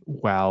play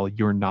while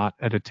you're not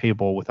at a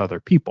table with other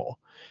people.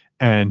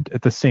 And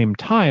at the same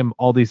time,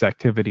 all these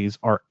activities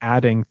are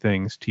adding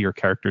things to your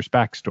character's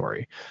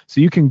backstory. So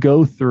you can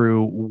go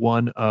through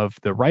one of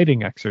the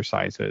writing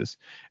exercises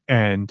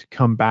and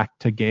come back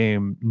to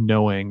game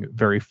knowing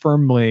very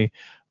firmly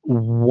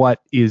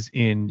what is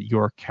in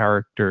your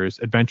character's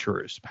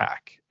adventurer's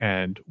pack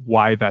and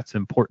why that's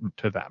important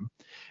to them.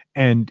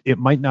 And it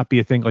might not be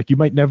a thing, like you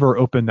might never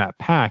open that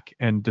pack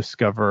and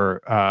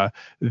discover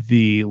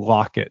the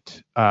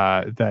locket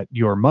that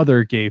your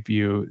mother gave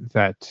you,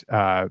 that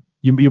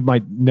you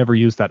might never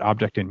use that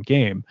object in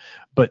game.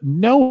 But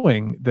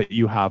knowing that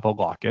you have a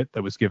locket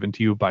that was given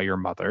to you by your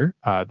mother,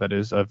 that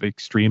is of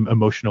extreme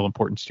emotional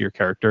importance to your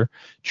character,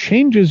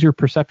 changes your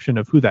perception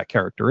of who that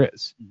character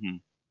is.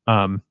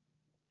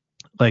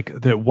 Like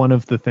one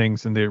of the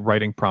things in the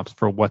writing prompts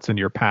for what's in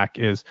your pack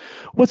is,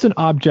 what's an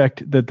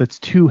object that's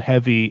too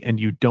heavy and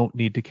you don't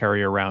need to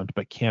carry around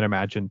but can't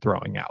imagine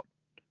throwing out.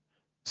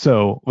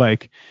 So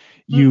like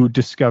you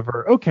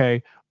discover,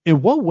 okay,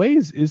 in what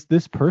ways is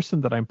this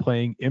person that I'm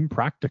playing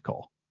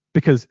impractical?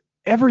 Because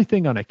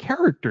everything on a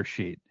character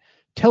sheet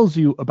tells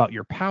you about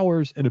your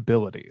powers and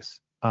abilities.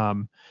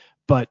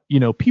 But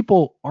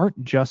people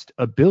aren't just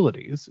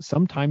abilities.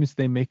 Sometimes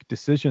they make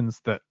decisions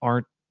that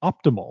aren't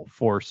optimal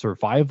for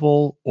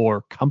survival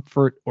or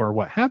comfort or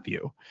what have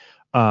you.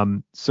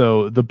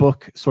 So the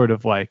book sort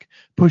of like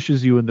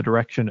pushes you in the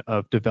direction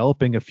of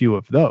developing a few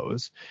of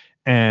those,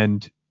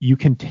 and you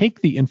can take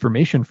the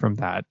information from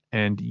that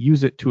and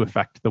use it to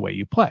affect the way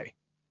you play.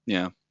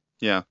 Yeah.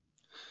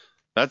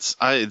 That's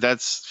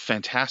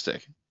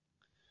fantastic.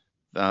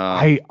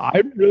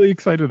 I'm really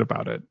excited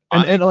about it,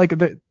 and like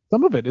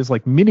some of it is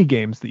like mini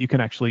games that you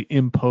can actually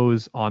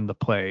impose on the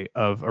play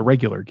of a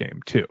regular game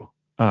too.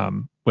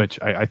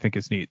 Which I think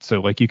is neat. So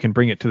like you can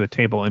bring it to the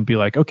table and be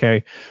like,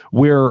 okay,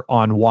 we're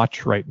on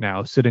watch right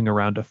now, sitting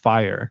around a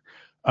fire.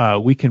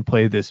 We can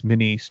play this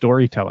mini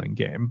storytelling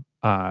game,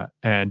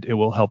 and it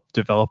will help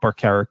develop our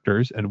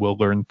characters, and we'll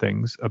learn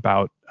things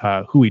about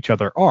who each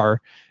other are.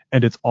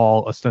 And it's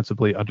all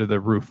ostensibly under the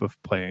roof of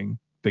playing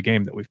the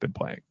game that we've been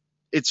playing.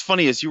 it's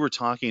funny, as you were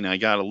talking, I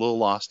got a little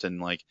lost in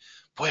like,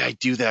 boy, I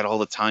do that all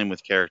the time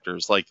with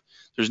characters. Like,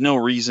 there's no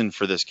reason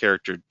for this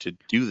character to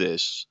do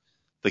this.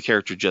 The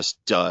character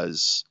just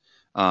does.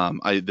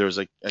 There's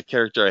a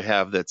character I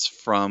have that's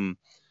from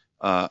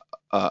uh,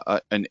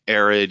 an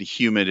arid,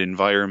 humid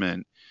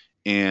environment,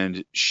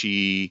 and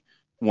she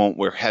won't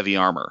wear heavy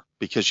armor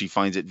because she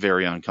finds it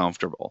very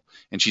uncomfortable.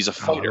 And she's a Oh,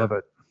 I fighter. love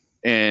it.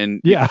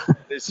 And Yeah.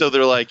 so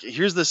they're like,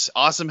 here's this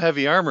awesome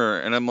heavy armor.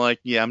 And I'm like,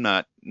 yeah, I'm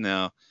not.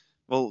 No.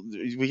 Well,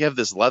 we have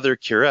this leather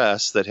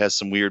cuirass that has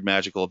some weird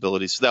magical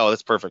abilities. Oh,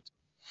 that's perfect.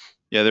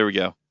 Yeah, there we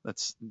go.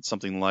 That's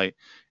something light.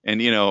 And,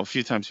 a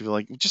few times people are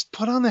like, just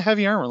put on the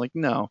heavy armor. Like,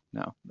 no,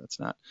 that's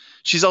not.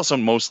 She's also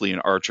mostly an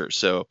archer.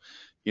 So,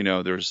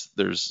 there's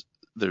some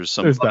There's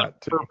other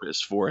that too.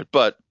 purpose for it.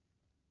 But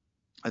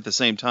at the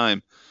same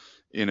time,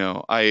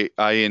 I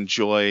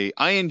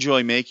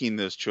enjoy making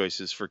those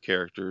choices for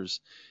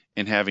characters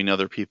and having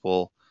other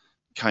people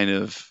kind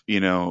of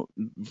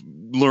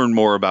learn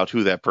more about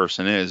who that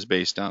person is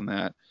based on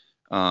that.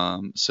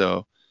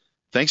 So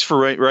thanks for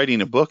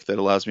writing a book that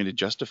allows me to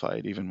justify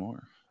it even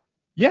more.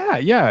 Yeah,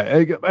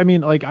 yeah. I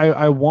mean, like,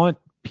 I want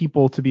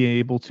people to be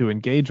able to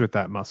engage with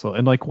that muscle.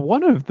 And like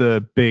one of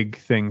the big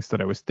things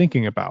that I was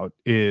thinking about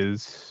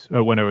is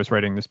when I was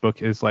writing this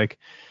book is like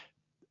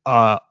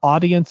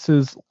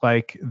audiences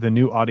like the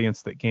new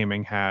audience that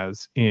gaming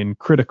has in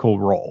Critical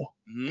Role.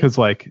 Hmm. Because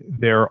like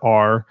there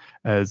are,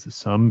 as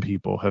some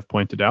people have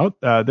pointed out,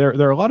 there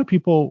are a lot of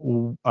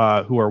people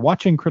who are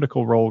watching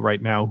Critical Role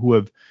right now who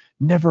have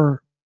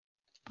never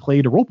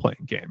played a role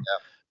playing game,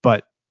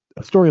 but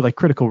a story like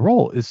Critical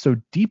Role is so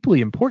deeply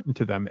important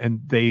to them,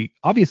 and they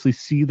obviously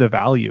see the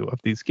value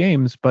of these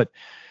games. But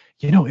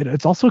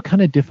it's also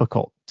kind of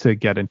difficult to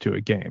get into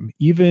a game,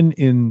 even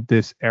in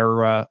this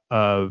era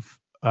of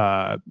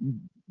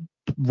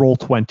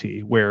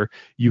Roll20, where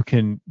you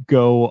can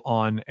go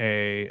on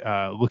a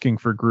looking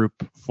for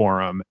group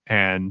forum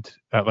and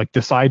like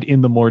decide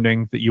in the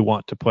morning that you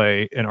want to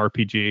play an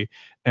RPG,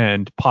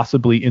 and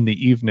possibly in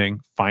the evening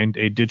find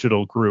a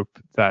digital group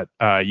that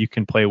you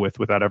can play with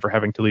without ever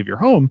having to leave your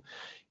home.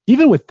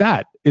 Even with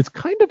that, it's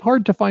kind of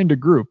hard to find a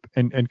group,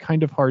 and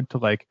kind of hard to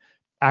like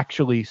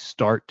actually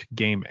start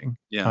gaming.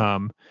 Yeah.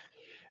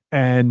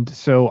 And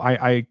so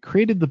I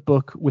created the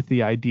book with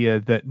the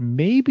idea that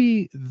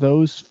maybe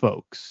those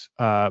folks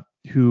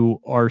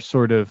who are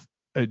sort of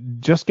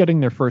just getting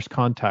their first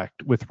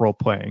contact with role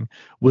playing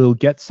will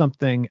get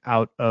something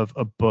out of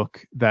a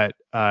book that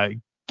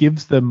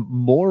gives them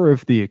more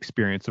of the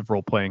experience of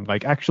role playing,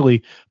 like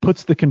actually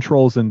puts the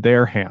controls in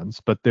their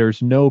hands, but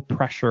there's no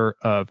pressure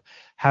of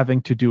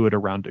having to do it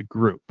around a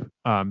group,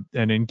 and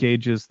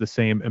engages the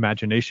same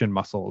imagination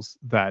muscles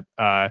that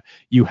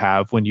you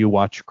have when you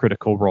watch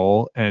Critical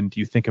Role and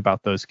you think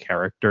about those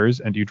characters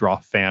and you draw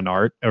fan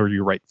art or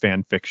you write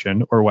fan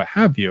fiction or what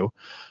have you.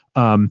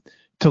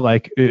 To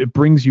like, it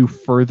brings you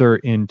further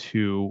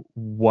into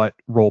what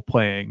role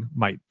playing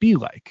might be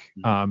like,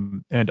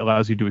 and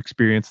allows you to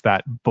experience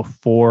that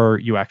before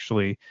you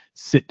actually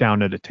sit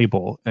down at a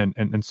table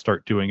and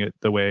start doing it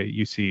the way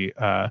you see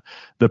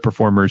the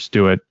performers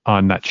do it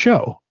on that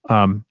show.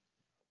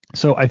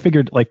 So I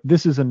figured like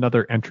this is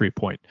another entry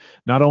point.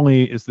 Not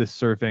only is this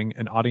serving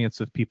an audience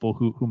of people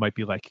who might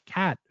be like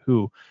Kat,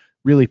 who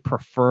really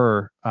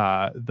prefer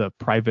the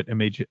private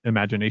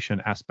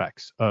imagination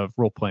aspects of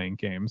role-playing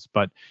games,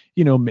 but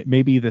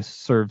maybe this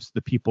serves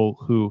the people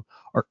who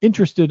are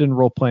interested in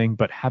role-playing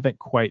but haven't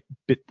quite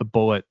bit the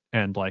bullet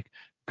and like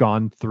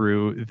gone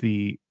through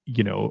the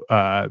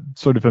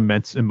sort of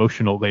immense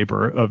emotional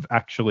labor of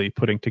actually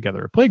putting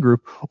together a play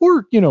group,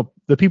 or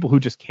the people who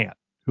just can't,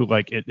 who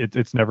like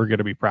it's never going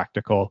to be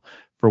practical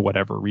for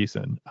whatever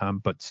reason,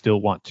 but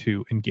still want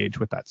to engage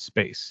with that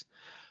space.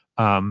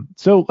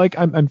 So like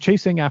I'm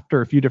chasing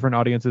after a few different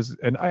audiences,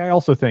 and I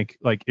also think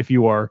like if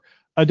you are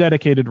a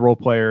dedicated role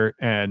player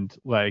and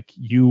like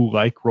you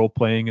like role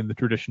playing in the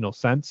traditional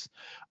sense,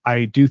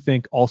 I do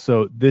think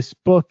also this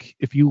book,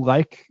 if you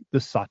like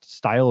the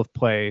style of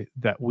play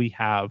that we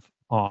have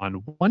on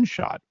One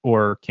Shot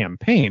or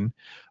Campaign,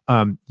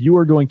 you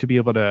are going to be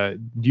able to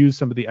use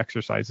some of the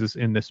exercises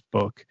in this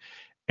book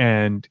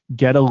and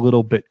get a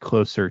little bit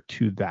closer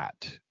to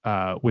that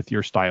with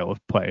your style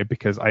of play,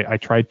 because I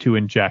tried to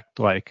inject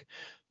like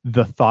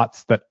the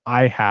thoughts that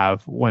I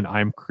have when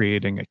I'm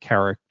creating a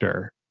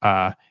character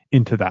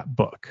into that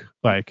book.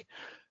 Like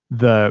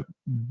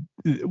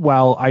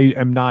while I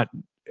am not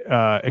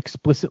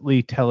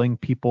explicitly telling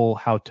people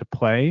how to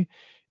play,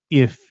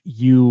 if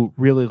you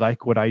really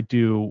like what I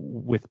do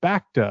with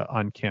Bacta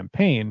on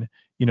Campaign,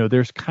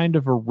 there's kind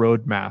of a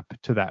roadmap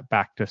to that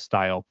Bacta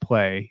style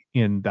play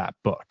in that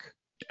book.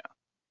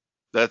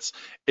 That's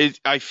it.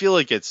 I feel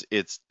like it's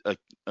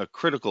a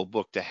critical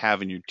book to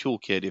have in your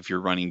toolkit if you're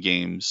running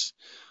games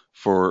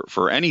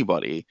for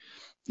anybody,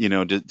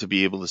 to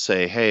be able to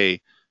say,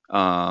 hey,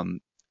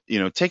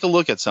 take a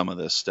look at some of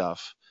this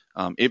stuff.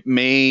 It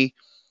may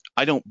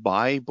I don't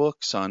buy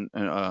books on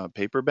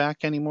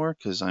paperback anymore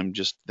because I'm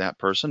just that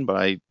person, but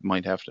I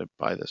might have to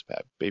buy this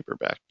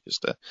paperback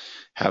just to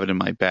have it in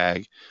my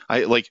bag.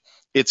 I like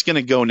it's going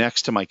to go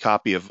next to my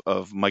copy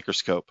of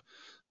Microscope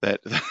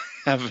that I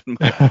have in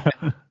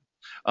my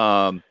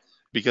um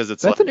because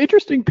it's like That's an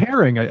interesting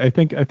pairing. I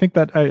think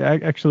that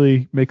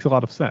actually makes a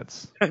lot of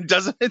sense.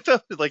 doesn't it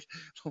though? Like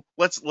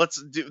let's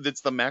do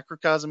it's the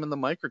macrocosm and the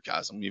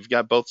microcosm. You've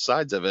got both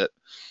sides of it.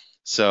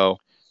 So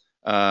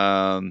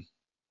um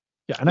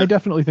Yeah, and I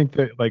definitely think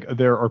that like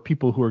there are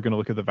people who are going to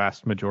look at the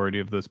vast majority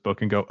of this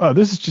book and go, "Oh,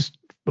 this is just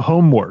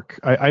homework.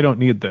 I don't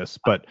need this."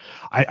 But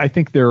I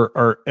think there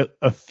are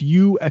a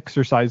few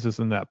exercises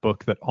in that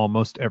book that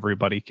almost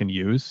everybody can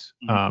use,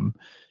 and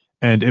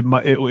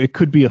it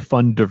could be a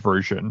fun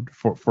diversion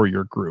for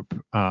your group.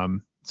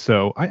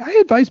 So I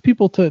advise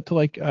people to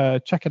like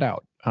check it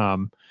out.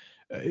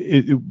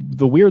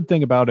 The weird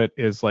thing about it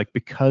is like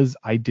because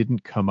I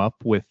didn't come up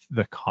with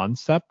the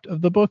concept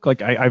of the book,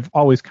 like I've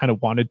always kind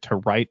of wanted to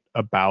write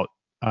about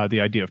the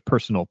idea of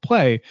personal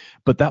play,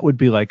 but that would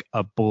be like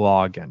a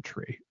blog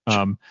entry.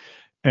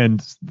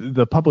 And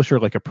the publisher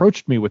like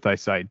approached me with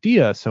this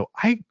idea, so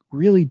I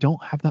really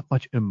don't have that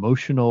much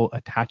emotional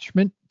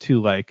attachment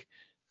to like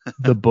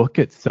the book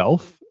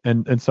itself.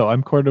 And so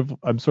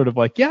I'm sort of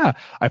like, yeah,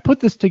 I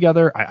put this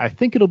together. I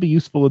think it'll be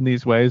useful in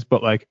these ways,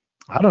 but like,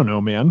 I don't know,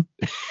 man.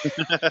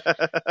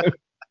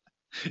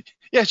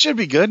 Yeah, it should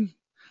be good.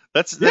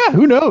 That Yeah,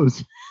 who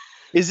knows?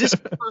 is this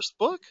your first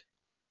book?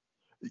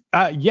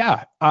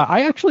 Yeah,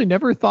 I actually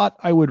never thought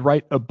I would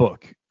write a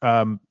book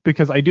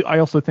because I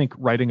also think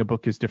writing a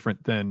book is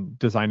different than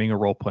designing a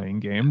role playing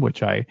game,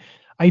 which I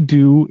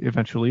do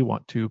eventually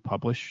want to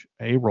publish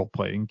a role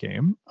playing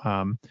game.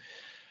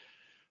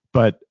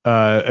 But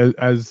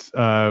as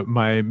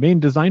my main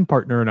design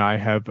partner and I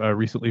have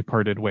recently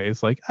parted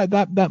ways, like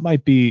that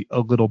might be a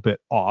little bit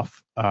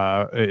off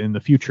in the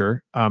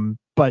future.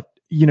 But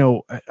you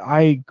know,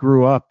 I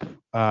grew up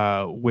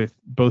with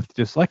both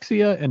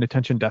dyslexia and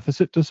attention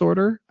deficit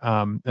disorder,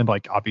 and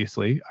like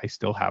obviously I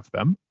still have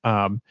them.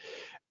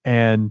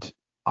 And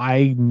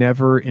I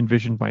never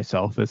envisioned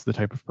myself as the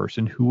type of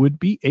person who would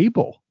be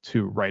able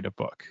to write a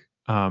book.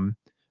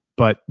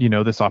 But you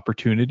know, this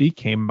opportunity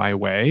came my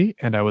way,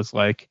 and I was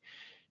like,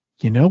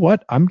 you know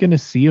what? I'm going to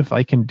see if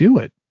I can do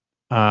it.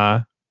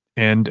 Uh,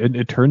 and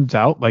it turns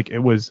out like it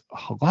was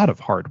a lot of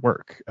hard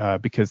work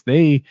because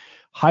they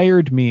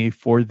hired me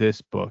for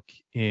this book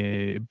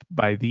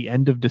by the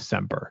end of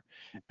December.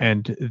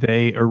 And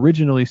they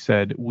originally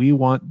said, we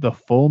want the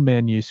full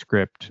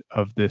manuscript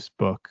of this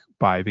book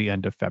by the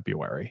end of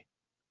February.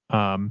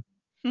 Um,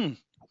 Hmm.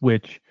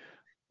 which,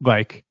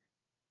 like,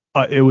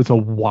 it was a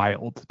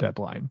wild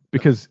deadline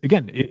because,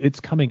 again, it's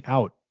coming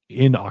out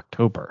in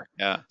October.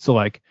 Yeah. So,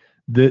 like,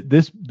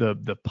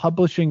 the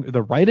publishing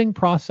the writing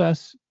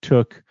process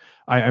took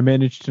I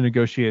managed to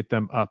negotiate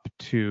them up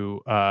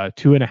to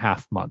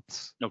 2.5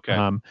 months.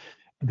 Okay.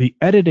 The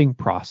editing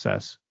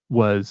process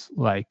was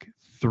like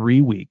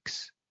 3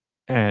 weeks,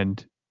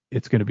 and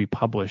it's going to be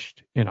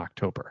published in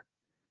October.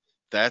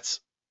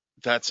 That's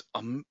that's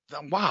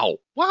wow.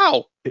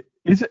 Wow.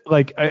 Is it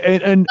like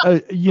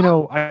you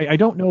know, I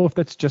don't know if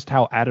that's just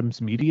how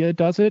Adams Media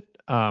does it,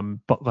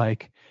 but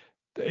like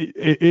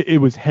it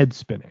was head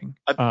spinning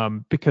I,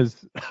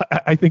 because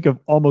I think of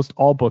almost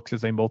all books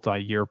as a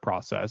multi-year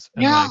process,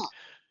 and yeah. like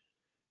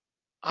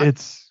I,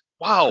 it's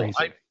wow.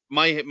 crazy.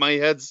 My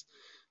head's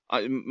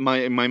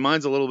my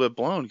mind's a little bit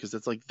blown because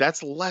it's like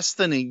that's less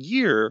than a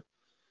year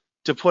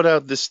to put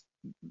out this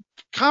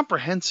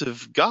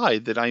comprehensive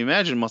guide that I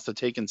imagine must have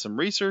taken some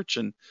research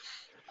and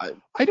I,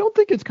 I don't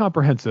think it's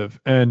comprehensive,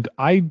 and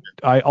I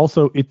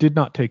also it did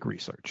not take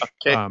research,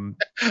 okay.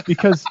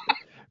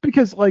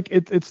 because like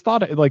it's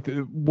thought like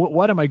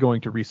what am I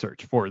going to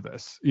research for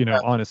this, you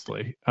know,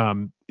 honestly,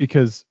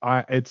 because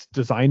it's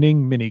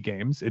designing mini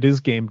games. It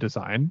is game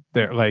design.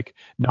 They're like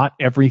not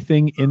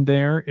everything in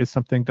there is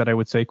something that I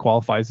would say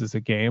qualifies as a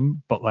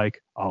game, but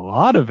like a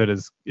lot of it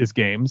is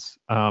games.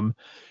 And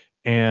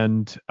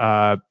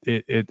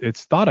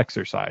it's thought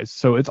exercise.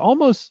 So it's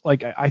almost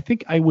like I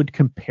think I would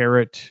compare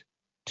it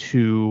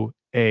to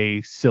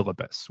a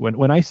syllabus.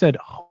 When I said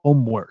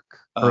homework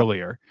Uh,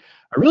 earlier,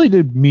 I really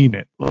did mean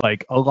it.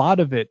 Like a lot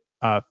of it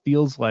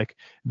feels like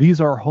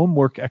these are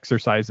homework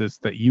exercises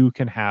that you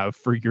can have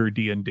for your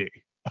D&D.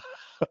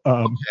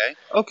 Um,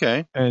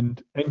 okay. Okay.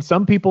 and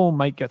some people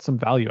might get some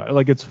value out.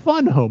 Like it's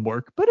fun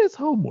homework, but it's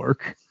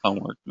homework.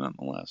 Homework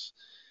nonetheless.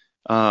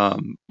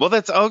 Well,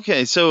 that's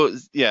okay. So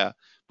yeah,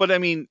 but I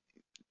mean,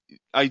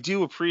 I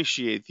do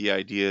appreciate the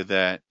idea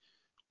that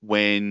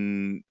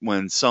when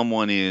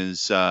someone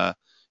is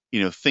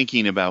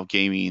thinking about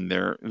gaming,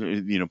 they're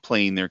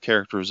playing their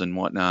characters and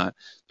whatnot,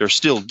 they're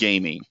still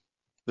gaming.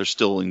 They're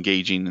still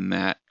engaging in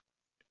that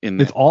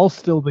in It's that. all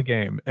still the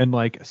game, and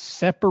like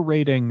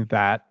separating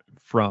that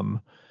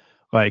from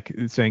like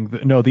saying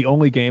no, the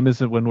only game is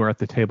when we're at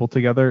the table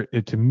together.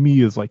 It to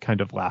me is like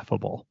kind of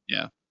laughable.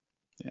 Yeah,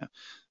 yeah,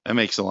 that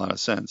makes a lot of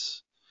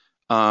sense.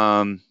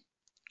 Um,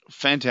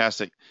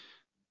 Fantastic,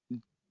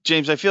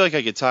 James. I feel like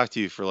I could talk to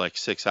you for like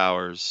 6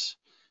 hours.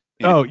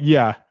 Oh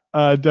yeah,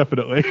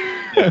 definitely.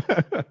 Yeah,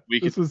 we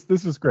could.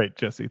 This is great,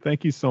 Jesse.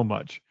 Thank you so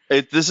much.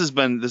 This has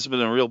been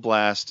a real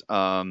blast.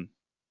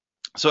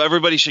 So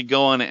everybody should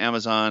go on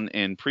Amazon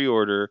and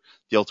pre-order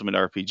the Ultimate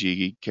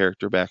RPG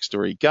Character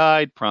Backstory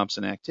Guide, Prompts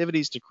and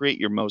Activities to create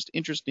your most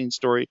interesting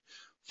story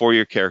for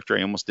your character.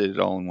 I almost did it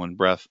all in one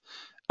breath.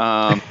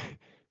 Um,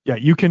 Yeah,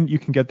 you can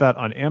get that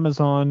on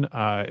Amazon.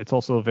 It's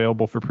also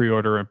available for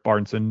pre-order at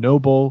Barnes and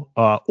Noble,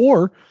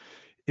 or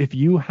if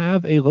you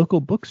have a local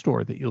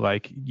bookstore that you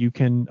like, you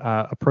can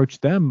approach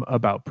them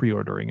about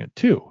pre-ordering it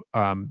too.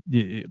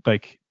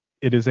 Like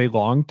it is a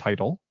long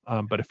title,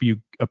 but if you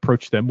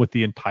approach them with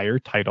the entire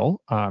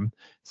title,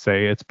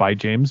 say it's by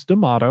James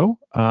D'Amato,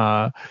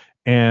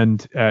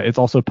 and it's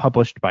also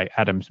published by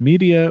Adams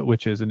Media,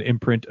 which is an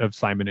imprint of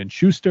Simon and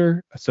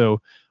Schuster.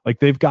 So like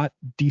they've got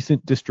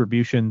decent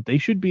distribution. They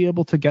should be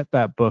able to get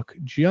that book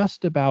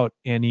just about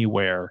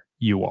anywhere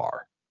you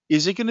are.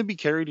 is it going to be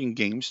carried in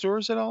game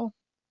stores at all?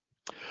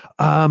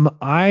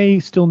 I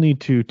still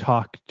need to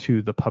talk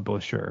to the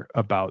publisher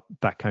about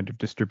that kind of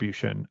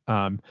distribution.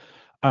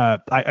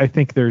 I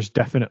think there's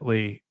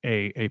definitely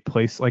a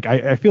place like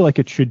I feel like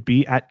it should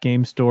be at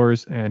game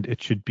stores and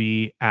it should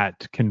be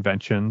at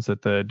conventions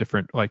at the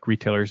different like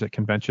retailers at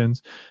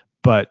conventions,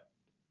 but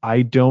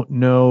I don't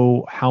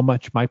know how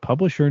much my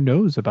publisher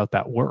knows about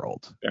that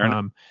world. Fair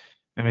enough.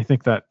 And I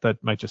think that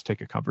might just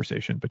take a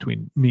conversation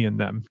between me and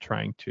them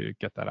trying to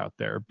get that out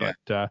there. Yeah.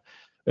 But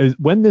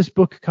when this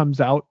book comes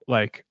out,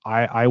 like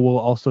I will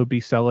also be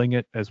selling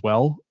it as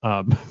well.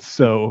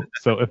 So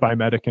if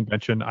I'm at a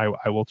convention,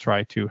 I will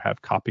try to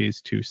have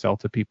copies to sell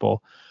to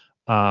people.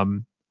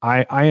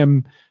 I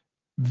am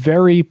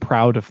very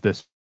proud of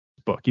this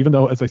book, even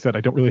though, as I said,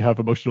 I don't really have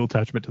emotional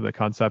attachment to the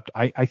concept.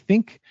 I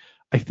think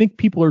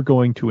people are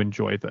going to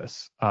enjoy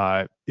this.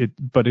 But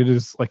it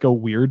is like a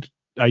weird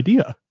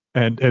idea,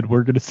 and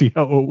we're going to see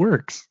how it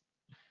works.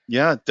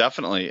 Yeah,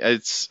 definitely. I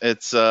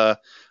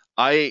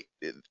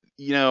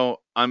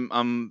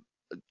I'm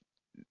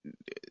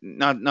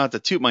not to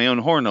toot my own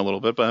horn a little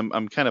bit, but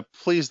I'm kind of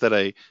pleased that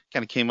I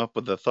kind of came up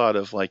with the thought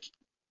of like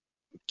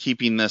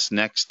keeping this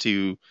next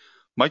to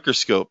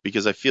Microscope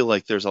because I feel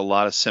like there's a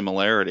lot of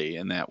similarity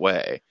in that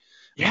way.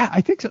 Yeah,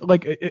 I think so.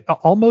 Like it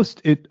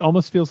almost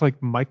feels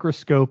like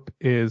Microscope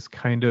is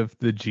kind of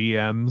the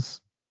GM's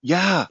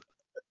Yeah,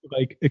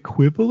 like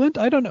equivalent.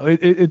 I don't know.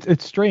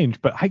 It's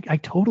strange, but I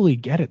totally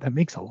get it. That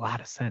makes a lot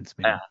of sense,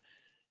 man.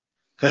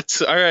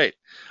 that's all right.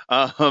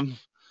 Um,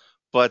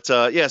 But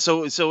yeah,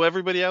 so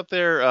everybody out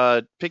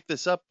there, pick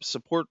this up,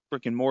 support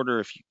Brick and Mortar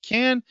if you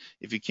can.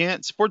 If you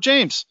can't, support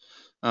James,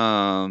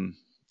 and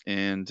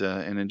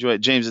enjoy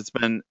it. James, it's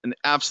been an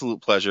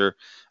absolute pleasure.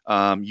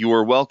 You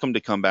are welcome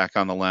to come back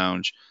on the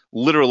lounge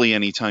literally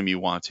anytime you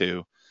want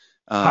to.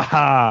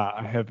 Haha,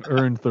 I have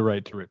earned the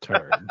right to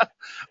return.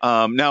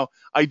 Now,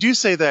 I do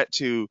say that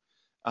to,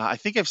 I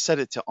think I've said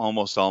it to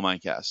almost all my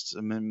guests.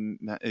 I mean,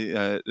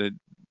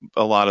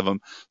 a lot of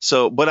them.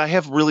 So, but I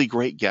have really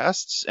great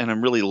guests, and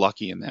I'm really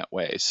lucky in that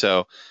way.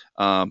 So,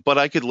 but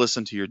I could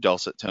listen to your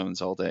dulcet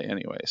tones all day,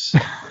 anyways.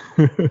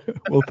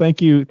 Well,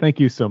 thank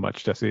you so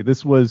much, Jesse.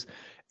 This was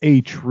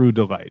a true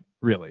delight,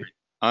 really.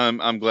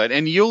 I'm glad,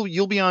 and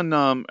you'll be on.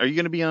 Are you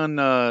going to be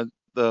on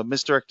the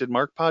Misdirected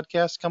Mark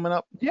podcast coming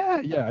up?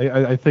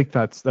 Yeah. I think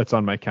that's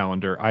on my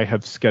calendar. I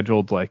have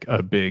scheduled like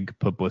a big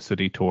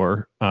publicity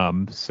tour.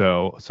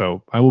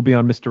 So I will be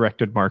on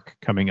Misdirected Mark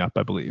coming up,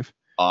 I believe.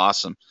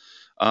 Awesome.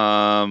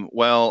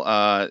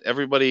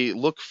 Everybody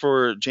look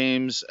for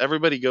James.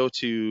 Everybody go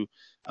to.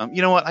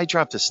 You know what? I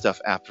dropped this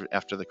stuff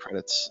after the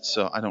credits,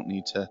 so I don't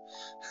need to.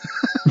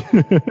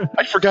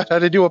 I forgot how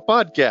to do a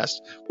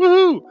podcast.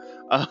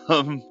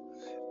 Woohoo!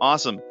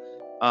 Awesome.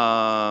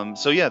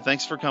 So yeah,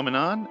 thanks for coming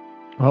on.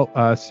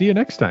 Well, see you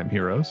next time,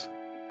 heroes.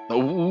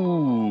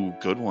 Ooh,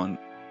 good one.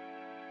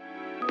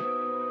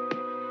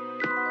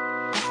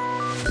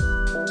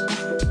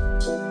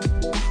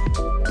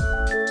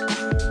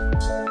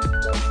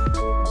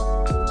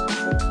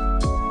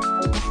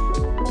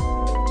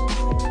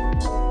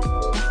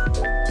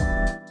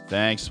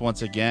 Thanks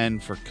once again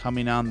for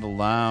coming on the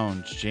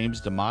lounge,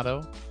 James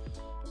D'Amato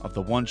of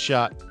the One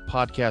Shot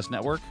Podcast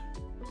Network.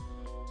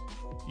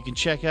 You can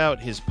check out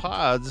his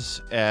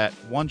pods at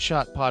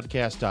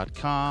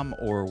oneshotpodcast.com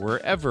or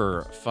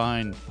wherever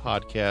fine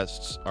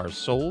podcasts are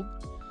sold.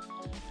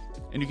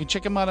 And you can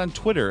check him out on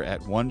Twitter at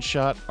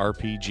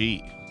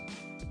OneShotRPG.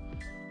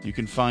 You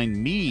can find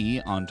me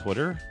on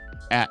Twitter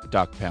at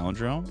Doc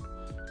Palindrome.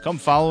 Come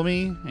follow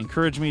me,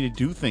 encourage me to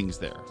do things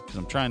there because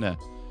I'm trying to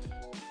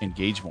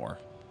engage more.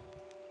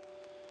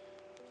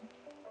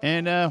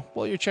 And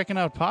while you're checking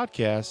out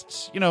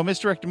podcasts,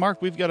 Misdirected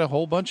Mark, we've got a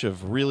whole bunch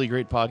of really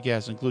great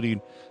podcasts,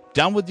 including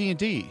Down with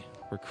D&D,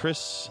 where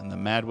Chris and the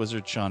Mad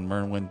Wizard Sean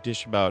Merwin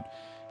dish about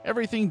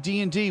everything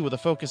D&D with a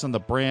focus on the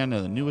brand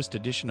and the newest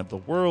edition of the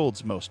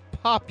world's most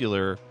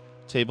popular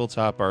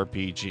tabletop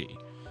RPG.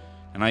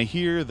 And I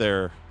hear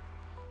their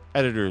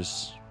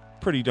editor's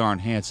pretty darn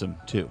handsome,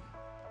 too.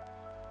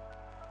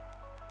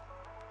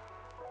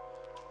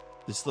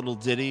 This little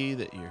ditty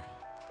that you're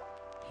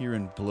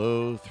hearing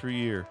blow through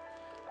your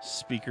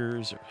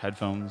speakers or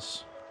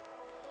headphones.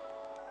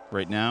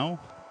 Right now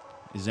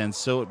is And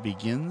So It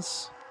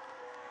Begins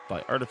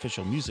by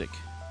Artificial Music,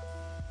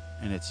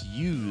 and it's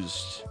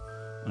used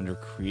under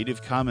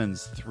Creative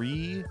Commons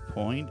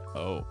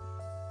 3.0.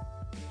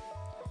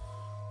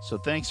 So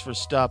thanks for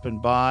stopping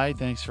by.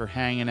 Thanks for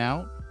hanging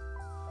out.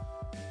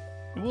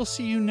 And we'll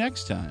see you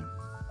next time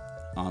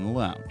on the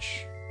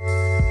lounge.